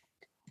 Danish,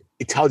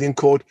 Italian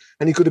court,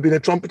 and he could have been a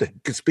trumpeter. He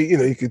could speak,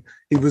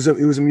 he was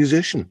a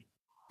musician.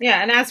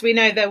 Yeah, and as we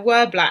know, there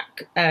were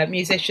black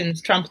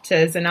musicians,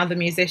 trumpeters, and other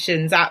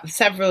musicians at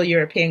several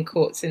European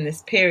courts in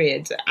this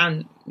period,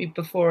 and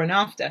before and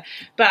after.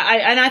 But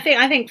I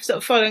think sort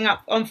of following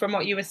up on from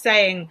what you were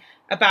saying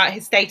about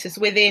his status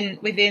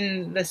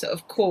within the sort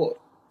of court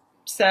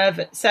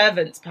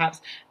servants,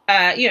 perhaps.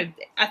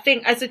 I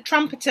think as a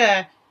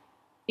trumpeter,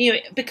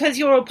 because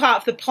you're all part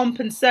of the pomp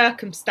and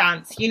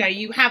circumstance,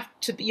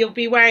 you'll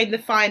be wearing the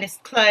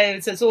finest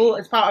clothes as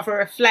part of a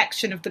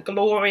reflection of the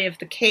glory of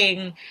the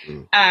king,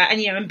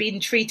 and being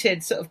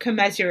treated sort of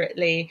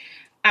commensurately.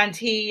 And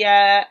he,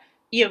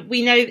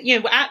 we know,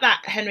 at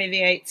that Henry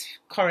VIII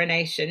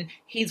coronation,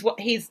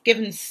 he's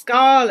given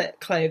scarlet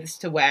clothes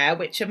to wear,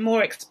 which are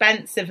more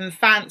expensive and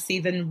fancy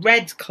than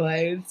red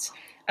clothes.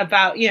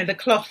 About the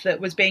cloth that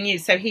was being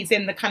used, so he's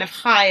in the kind of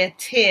higher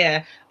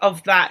tier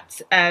of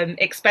that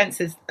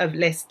expenses of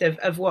list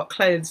of what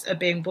clothes are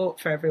being bought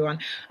for everyone.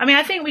 I mean,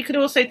 I think we could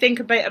also think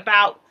a bit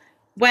about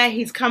where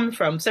he's come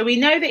from. So we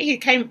know that he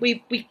came.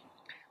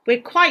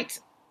 We're quite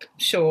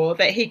sure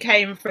that he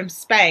came from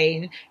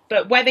Spain,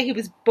 but whether he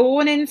was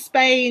born in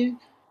Spain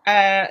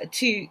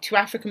to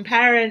African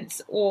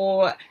parents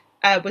or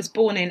was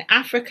born in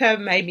Africa,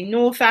 maybe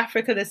North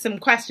Africa. There's some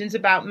questions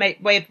about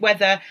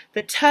whether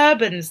the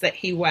turbans that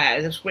he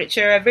wears, which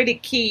are a really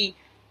key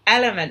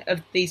element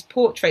of these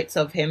portraits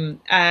of him,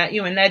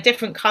 and they're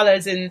different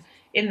colours in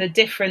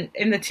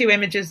the two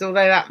images,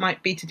 although that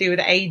might be to do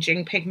with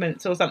aging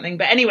pigments or something.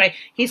 But anyway,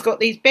 he's got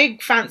these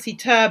big fancy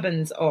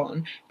turbans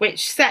on,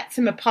 which sets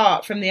him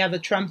apart from the other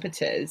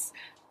trumpeters.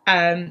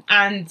 Some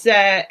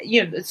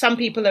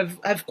people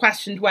have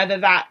questioned whether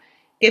that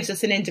gives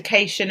us an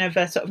indication of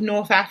a sort of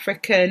North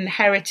African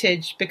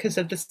heritage because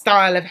of the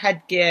style of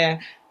headgear.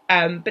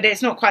 But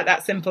it's not quite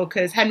that simple,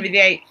 because Henry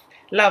VIII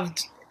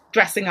loved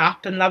dressing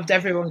up and loved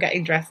everyone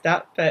getting dressed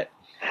up. But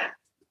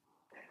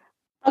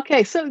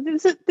okay, so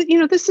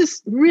this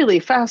is really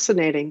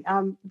fascinating.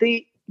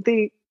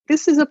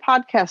 This is a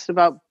podcast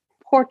about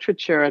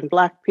portraiture and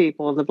Black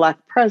people and the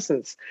Black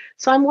presence.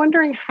 So I'm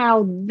wondering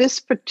how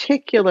this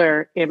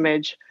particular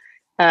image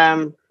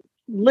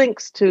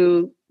links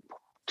to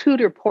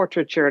Tudor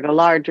portraiture in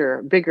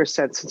a bigger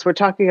sense, since we're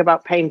talking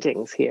about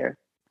paintings here.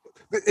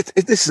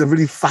 This is a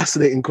really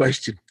fascinating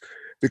question,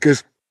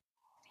 because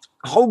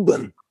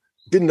Holbein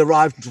didn't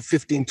arrive until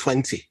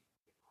 1520.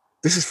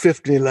 This is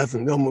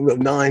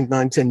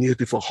 1511, 10 years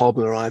before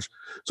Holbein arrives.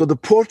 So the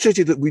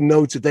portraiture that we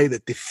know today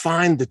that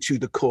defined the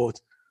Tudor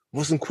court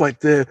wasn't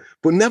quite there.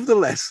 But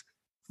nevertheless,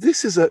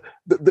 this is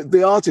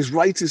the artist,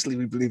 righteously,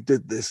 we believe,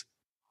 did this.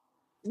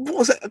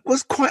 Was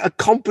quite a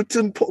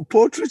competent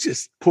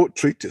portraitist, can't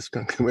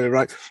get it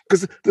right,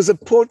 because there's a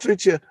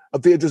portraiture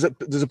of there's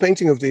a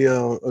painting of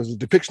a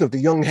depiction of the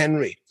young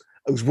Henry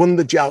who's won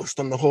the joust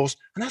on the horse,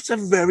 and that's a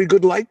very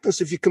good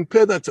likeness. If you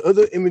compare that to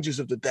other images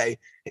of the day,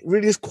 it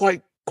really is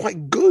quite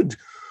good.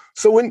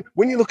 So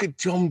when you look at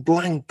John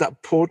Blanke,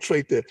 that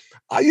portrait there,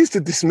 I used to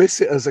dismiss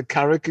it as a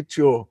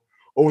caricature,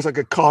 almost like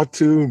a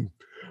cartoon.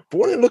 But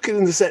when I look at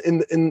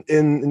it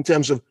in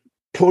terms of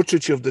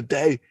portraiture of the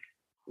day,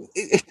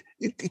 it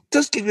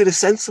does give you the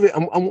sense of it.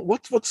 And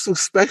what's so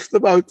special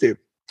about it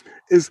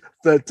is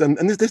that, and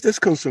this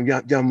comes from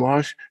Jan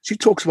Marsh, she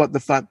talks about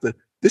the fact that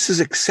this is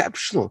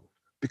exceptional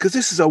because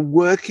this is a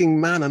working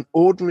man, an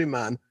ordinary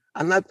man,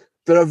 and that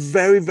there are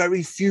very,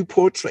 very few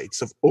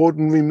portraits of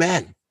ordinary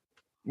men.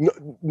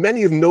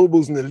 Many of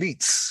nobles and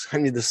elites,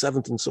 Henry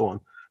VII and so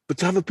on, but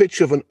to have a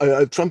picture of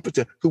a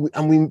trumpeter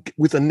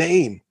with a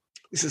name,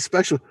 this is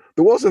special.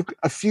 There was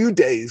a few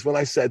days when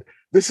I said,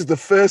 this is the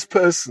first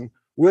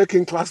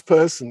working class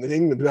person in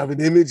England who have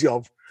an image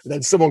of, and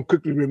then someone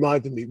quickly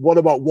reminded me, what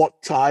about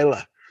Wat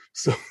Tyler?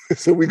 So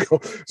we go,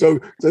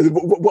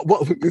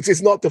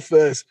 it's not the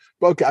first,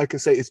 but okay, I can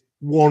say it's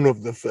one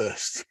of the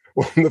first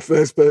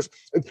person.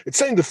 It's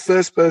saying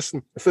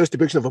the first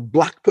depiction of a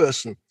Black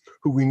person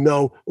who we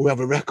know, who we have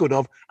a record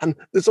of, and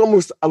there's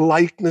almost a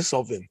likeness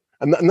of him.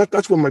 And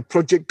that's when my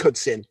project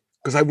cuts in,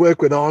 because I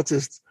work with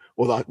artists,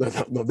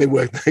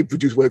 they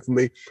produce work for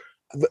me.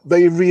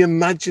 They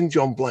reimagine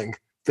John Blanke.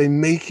 They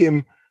make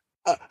him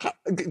more, I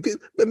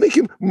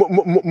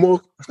was going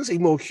to say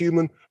more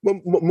human,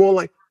 more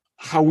like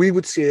how we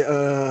would see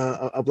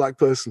a Black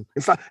person.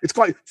 In fact, it's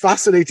quite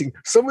fascinating.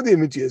 Some of the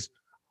images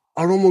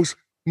are almost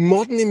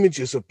modern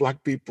images of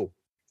Black people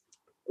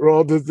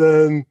rather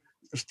than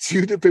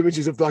Tudor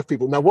images of Black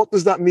people. Now, what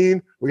does that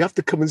mean? We have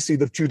to come and see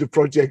the Tudor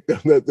project,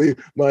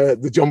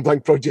 the John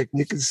Blanke project, and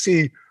you can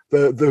see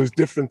those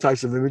different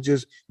types of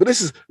images. But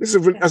this is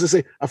as I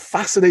say, a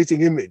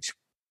fascinating image.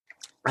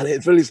 And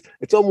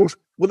it's almost,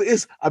 well, it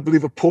is, I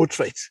believe, a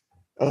portrait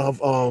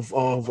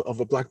of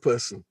a black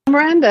person.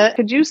 Miranda,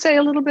 could you say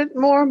a little bit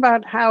more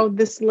about how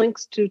this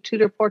links to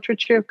Tudor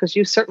portraiture? Because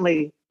you've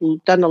certainly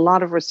done a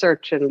lot of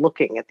research and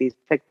looking at these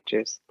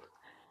pictures.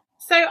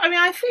 So, I mean,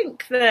 I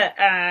think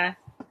that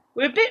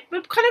we're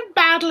kind of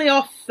badly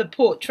off the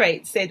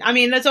portraits.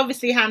 There's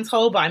obviously Hans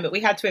Holbein, but we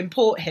had to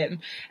import him.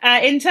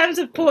 In terms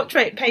of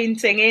portrait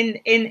painting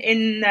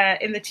in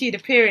the Tudor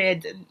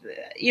period,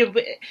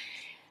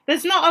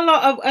 there's not a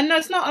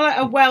lot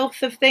of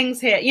wealth of things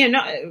here.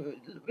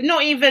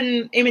 Not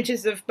even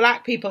images of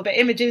black people, but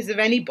images of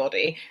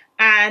anybody.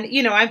 And,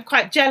 I'm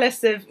quite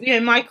jealous of,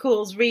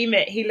 Michael's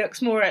remit. He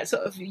looks more at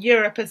sort of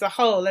Europe as a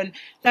whole. And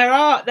there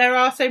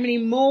are so many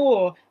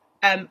more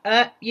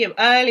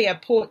earlier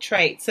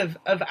portraits of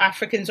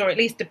Africans, or at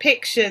least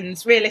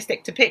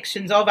realistic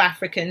depictions of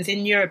Africans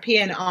in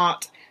European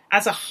art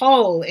as a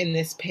whole in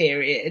this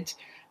period,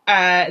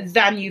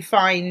 than you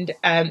find,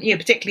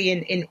 particularly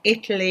in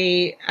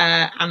Italy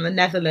and the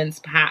Netherlands,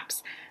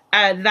 perhaps,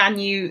 than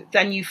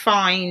you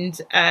find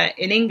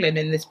in England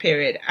in this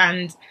period.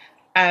 And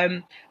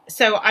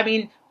so, I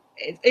mean,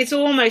 it's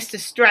almost a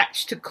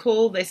stretch to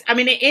call this. I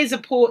mean, it is a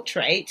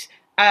portrait.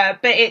 But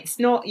it's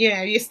not,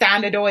 your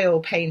standard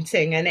oil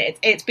painting, and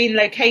it's been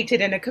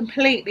located in a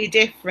completely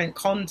different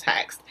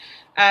context.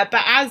 But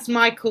as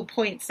Michael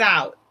points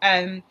out,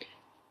 in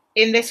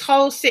this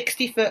whole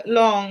 60-foot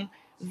long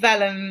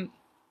vellum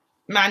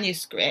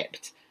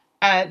manuscript,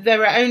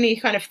 there are only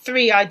kind of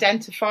 3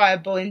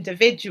 identifiable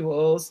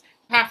individuals: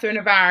 Catherine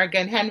of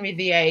Aragon, Henry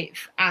VIII,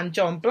 and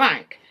John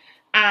Blanke.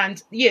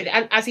 And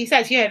as he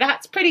says,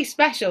 that's pretty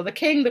special. The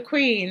King, the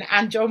Queen,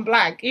 and John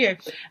Blanke.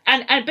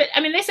 But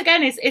I mean, this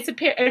again it's a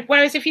period.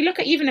 Whereas if you look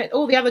at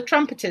all the other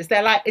trumpeters,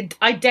 they're like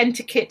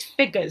identikit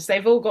figures.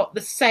 They've all got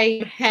the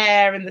same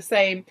hair and the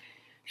same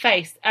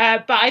face.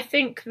 But I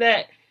think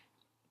that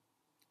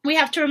we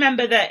have to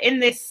remember that in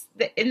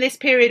this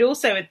period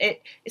also,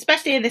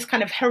 especially in this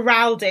kind of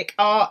heraldic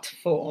art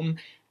form,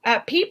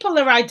 people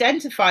are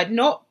identified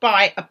not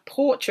by a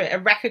portrait, a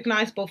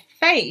recognizable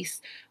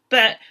face,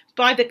 but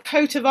by the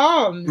coat of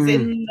arms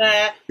in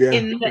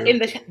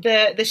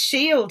the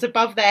shield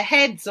above their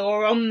heads,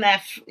 or on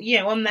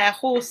their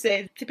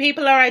horses.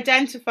 People are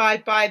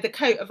identified by the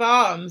coat of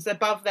arms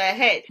above their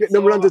heads,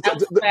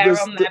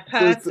 on their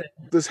person.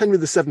 There's Henry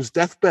VII's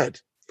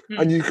deathbed,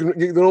 and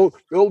there are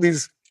all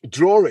these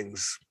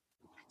drawings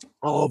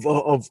of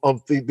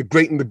the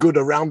great and the good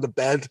around the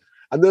bed.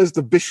 And there's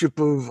the Bishop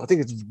of, I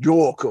think it's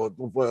York,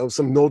 or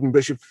some northern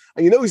bishop.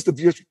 And he's a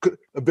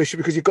bishop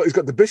because he's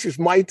got the bishop's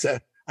mitre,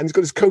 and he's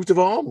got his coat of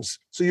arms.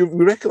 So you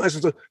recognize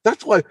it.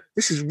 That's why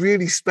this is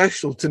really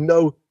special to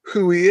know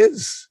who he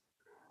is.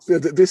 So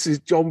this is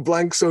John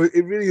Blanke. So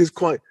it really is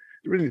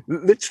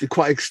literally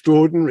quite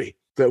extraordinary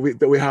that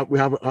we have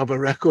a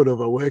record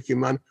of a working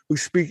man who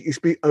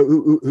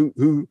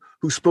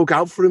spoke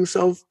out for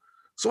himself.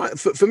 So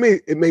for me,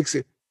 it makes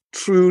it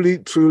truly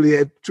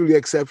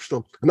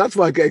exceptional. And that's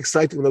why I get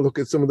excited when I look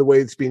at some of the way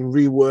it's been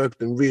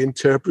reworked and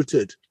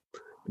reinterpreted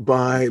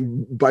by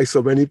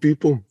so many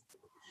people.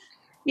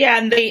 Yeah,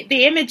 and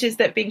the images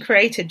that have been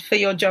created for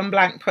your John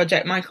Blanke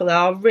project, Michael,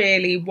 are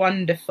really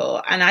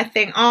wonderful. And I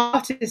think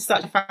art is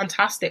such a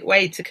fantastic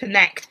way to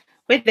connect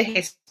with the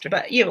history,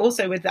 but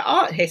also with the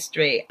art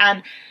history.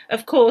 And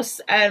of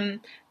course,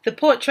 the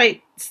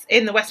portraits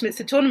in the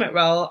Westminster Tournament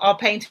Roll are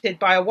painted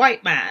by a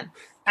white man.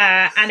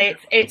 And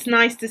it's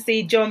nice to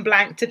see John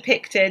Blanke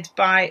depicted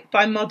by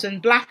modern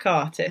black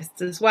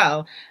artists as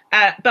well.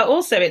 But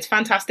also it's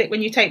fantastic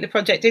when you take the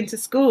project into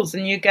schools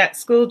and you get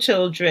school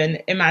children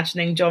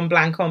imagining John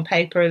Blanke on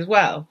paper as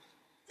well.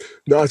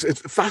 No,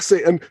 it's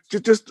fascinating.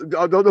 And just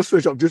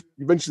you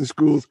mentioned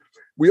schools.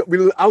 We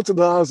out of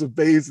the hours of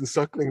babes and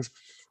sucklings.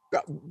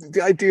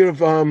 The idea of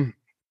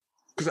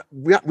because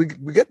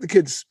we get the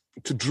kids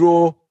to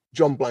draw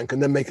John Blanke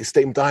and then make a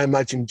statement. I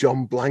imagine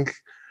John Blanke,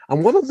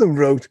 and one of them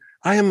wrote,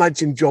 I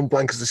imagine John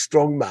Blanke as a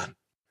strong man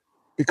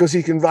because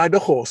he can ride a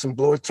horse and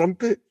blow a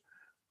trumpet.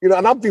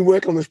 And I've been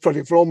working on this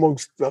project for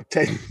almost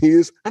 10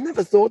 years. I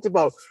never thought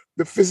about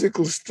the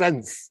physical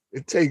strength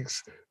it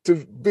takes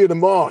to be in a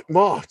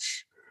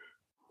march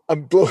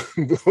and blow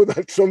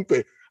that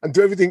trumpet and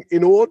do everything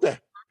in order.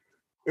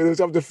 To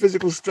have the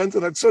physical strength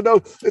of that. So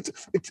no,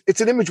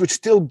 it's an image which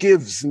still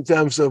gives in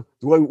terms of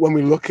when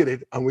we look at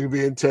it and we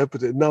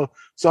reinterpret it. No,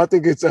 so I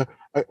think it's I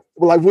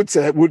would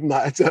say it, wouldn't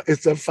I?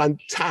 It's a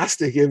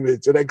fantastic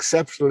image, an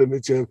exceptional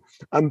image,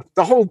 and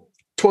the whole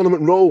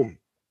tournament roll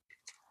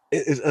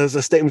is as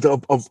a statement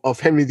of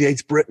Henry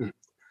VIII's Britain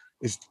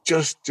is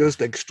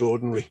just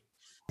extraordinary.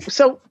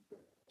 So,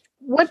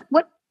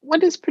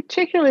 what is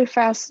particularly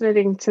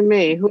fascinating to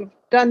me, who've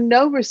done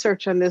no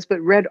research on this, but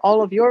read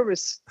all of your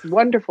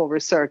wonderful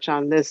research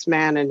on this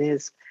man and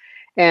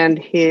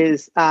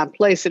his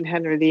place in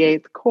Henry VIII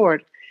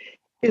court,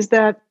 is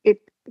that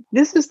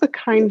this is the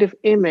kind of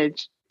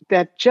image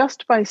that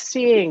just by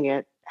seeing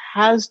it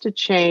has to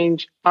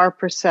change our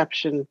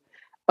perception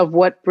of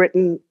what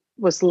Britain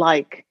was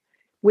like.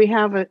 We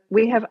have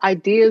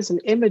ideas and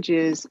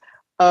images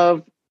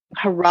of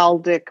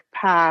heraldic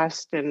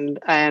past and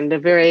a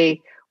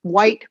very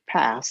white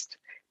past.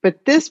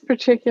 But this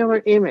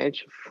particular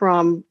image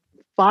from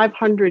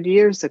 500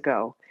 years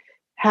ago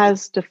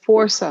has to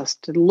force us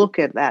to look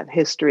at that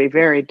history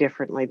very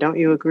differently. Don't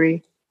you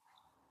agree?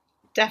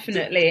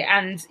 Definitely.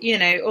 And,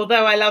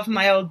 although I love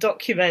my old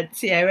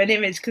documents, an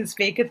image can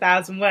speak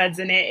 1,000 words,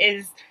 and it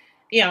is,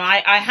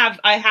 I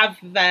have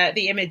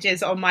the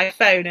images on my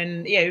phone,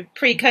 and,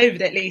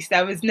 pre-COVID at least,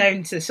 I was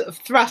known to sort of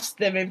thrust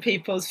them in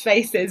people's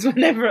faces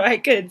whenever I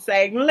could,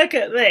 saying, look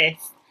at this.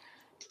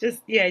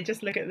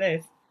 Just look at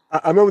this.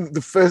 I remember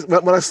the first,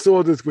 when I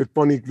saw this with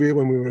Bonnie Greer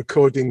when we were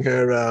recording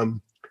her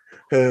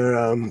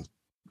In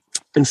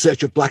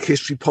Search of Black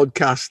History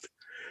podcast,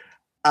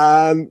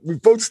 and we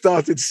both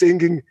started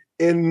singing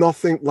 "In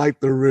Nothing Like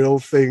the Real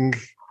Thing."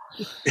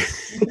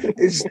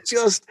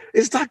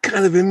 It's that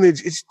kind of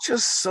image. It's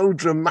just so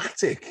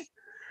dramatic,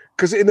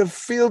 because in a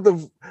field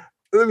of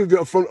a little bit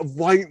of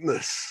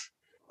whiteness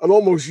and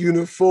almost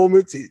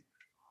uniformity,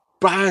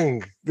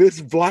 bang,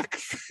 this black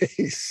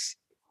face,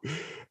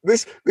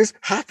 this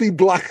happy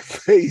black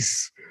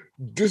face,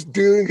 just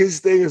doing his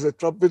thing as a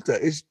trumpeter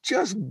is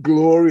just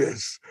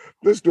glorious.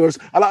 Just glorious.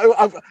 And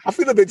I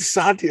feel a bit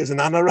sad here as an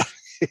anorak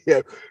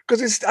here,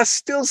 because I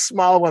still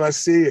smile when I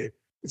see it.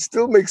 It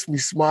still makes me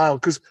smile,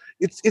 because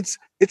it's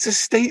a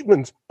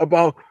statement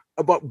about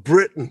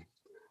Britain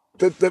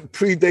that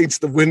predates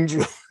the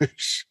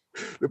Windrush,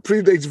 that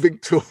predates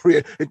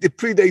Victoria, it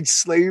predates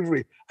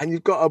slavery, and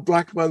you've got a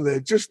black man there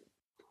just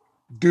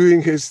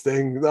doing his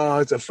thing. No,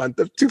 it's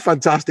two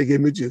fantastic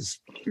images.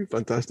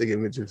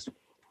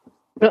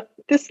 Well,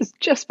 this has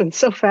just been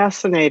so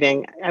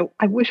fascinating.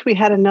 I wish we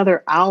had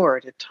another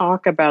hour to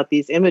talk about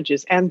these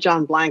images and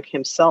John Blanke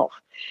himself.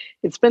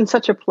 It's been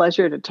such a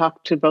pleasure to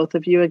talk to both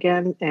of you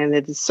again, and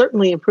it has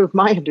certainly improved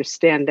my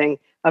understanding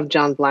of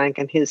John Blanke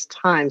and his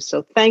time.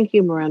 So thank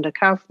you, Miranda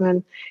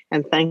Kaufman,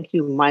 and thank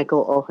you,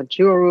 Michael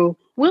Ohajuru.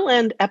 We'll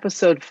end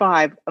episode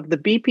 5 of the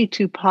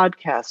BP2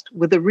 podcast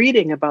with a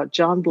reading about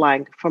John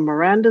Blanke from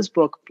Miranda's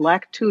book,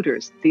 Black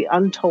Tudors, The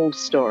Untold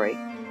Story.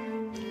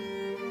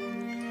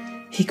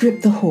 He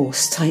gripped the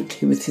horse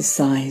tightly with his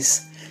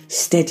thighs,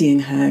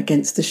 steadying her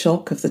against the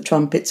shock of the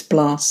trumpet's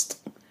blast.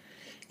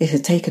 It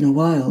had taken a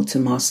while to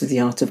master the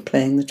art of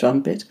playing the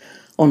trumpet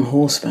on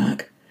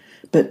horseback,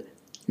 but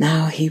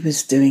now he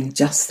was doing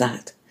just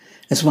that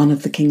as one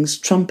of the king's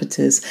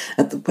trumpeters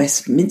at the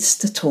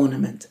Westminster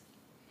tournament.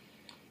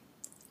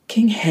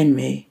 King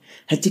Henry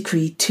had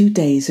decreed 2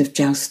 days of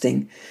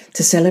jousting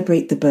to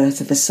celebrate the birth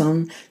of a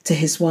son to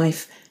his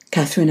wife,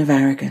 Catherine of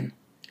Aragon.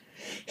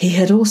 He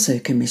had also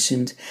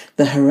commissioned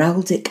the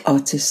heraldic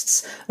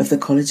artists of the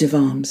College of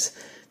Arms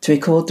to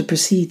record the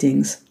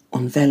proceedings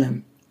on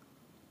vellum.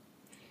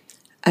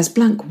 As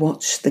Blanke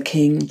watched the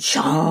king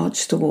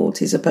charge toward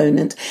his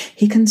opponent,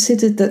 he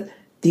considered that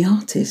the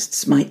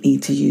artists might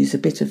need to use a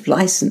bit of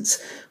license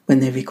when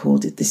they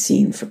recorded the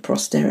scene for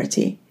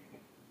posterity.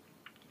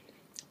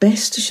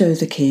 Best to show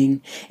the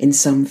king in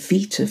some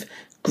feat of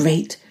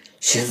great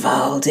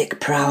chivalric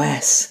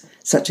prowess,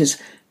 such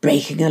as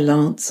breaking a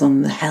lance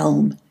on the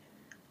helm.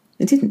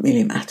 It didn't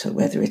really matter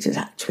whether it had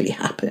actually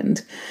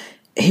happened.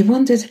 He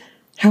wondered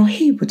how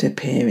he would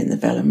appear in the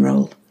vellum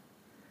roll.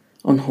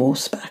 On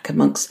horseback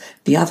amongst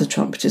the other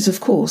trumpeters, of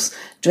course,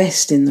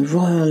 dressed in the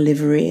royal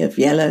livery of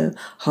yellow,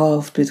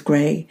 halved with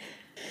grey.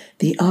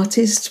 The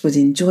artists would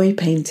enjoy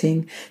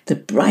painting the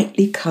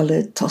brightly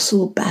coloured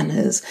tossal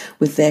banners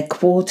with their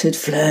quartered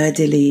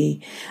fleur-de-lis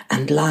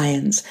and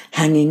lions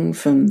hanging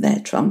from their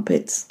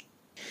trumpets.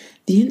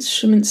 The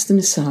instruments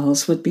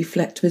themselves would be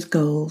flecked with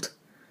gold.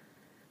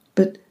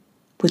 But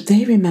would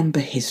they remember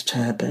his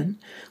turban,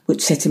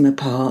 which set him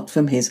apart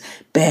from his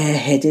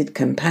bare-headed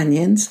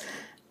companions?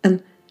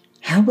 And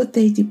how would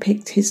they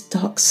depict his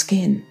dark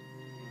skin?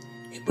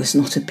 It was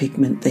not a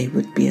pigment they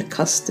would be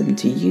accustomed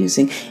to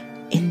using.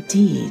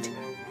 Indeed,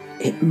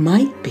 it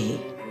might be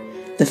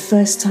the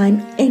first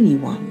time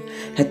anyone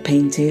had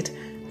painted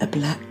a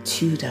black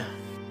Tudor.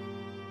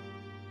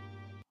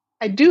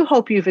 I do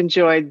hope you've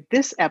enjoyed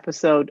this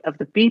episode of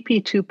the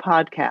BP2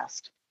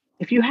 podcast.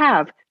 If you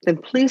have, then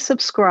please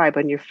subscribe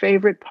on your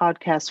favorite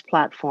podcast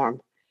platform.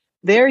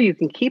 There you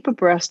can keep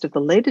abreast of the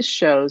latest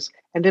shows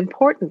and,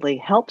 importantly,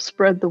 help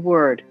spread the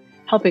word,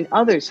 helping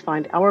others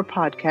find our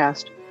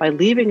podcast by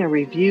leaving a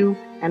review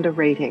and a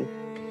rating.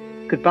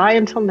 Goodbye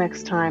until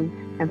next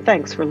time, and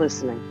thanks for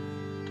listening.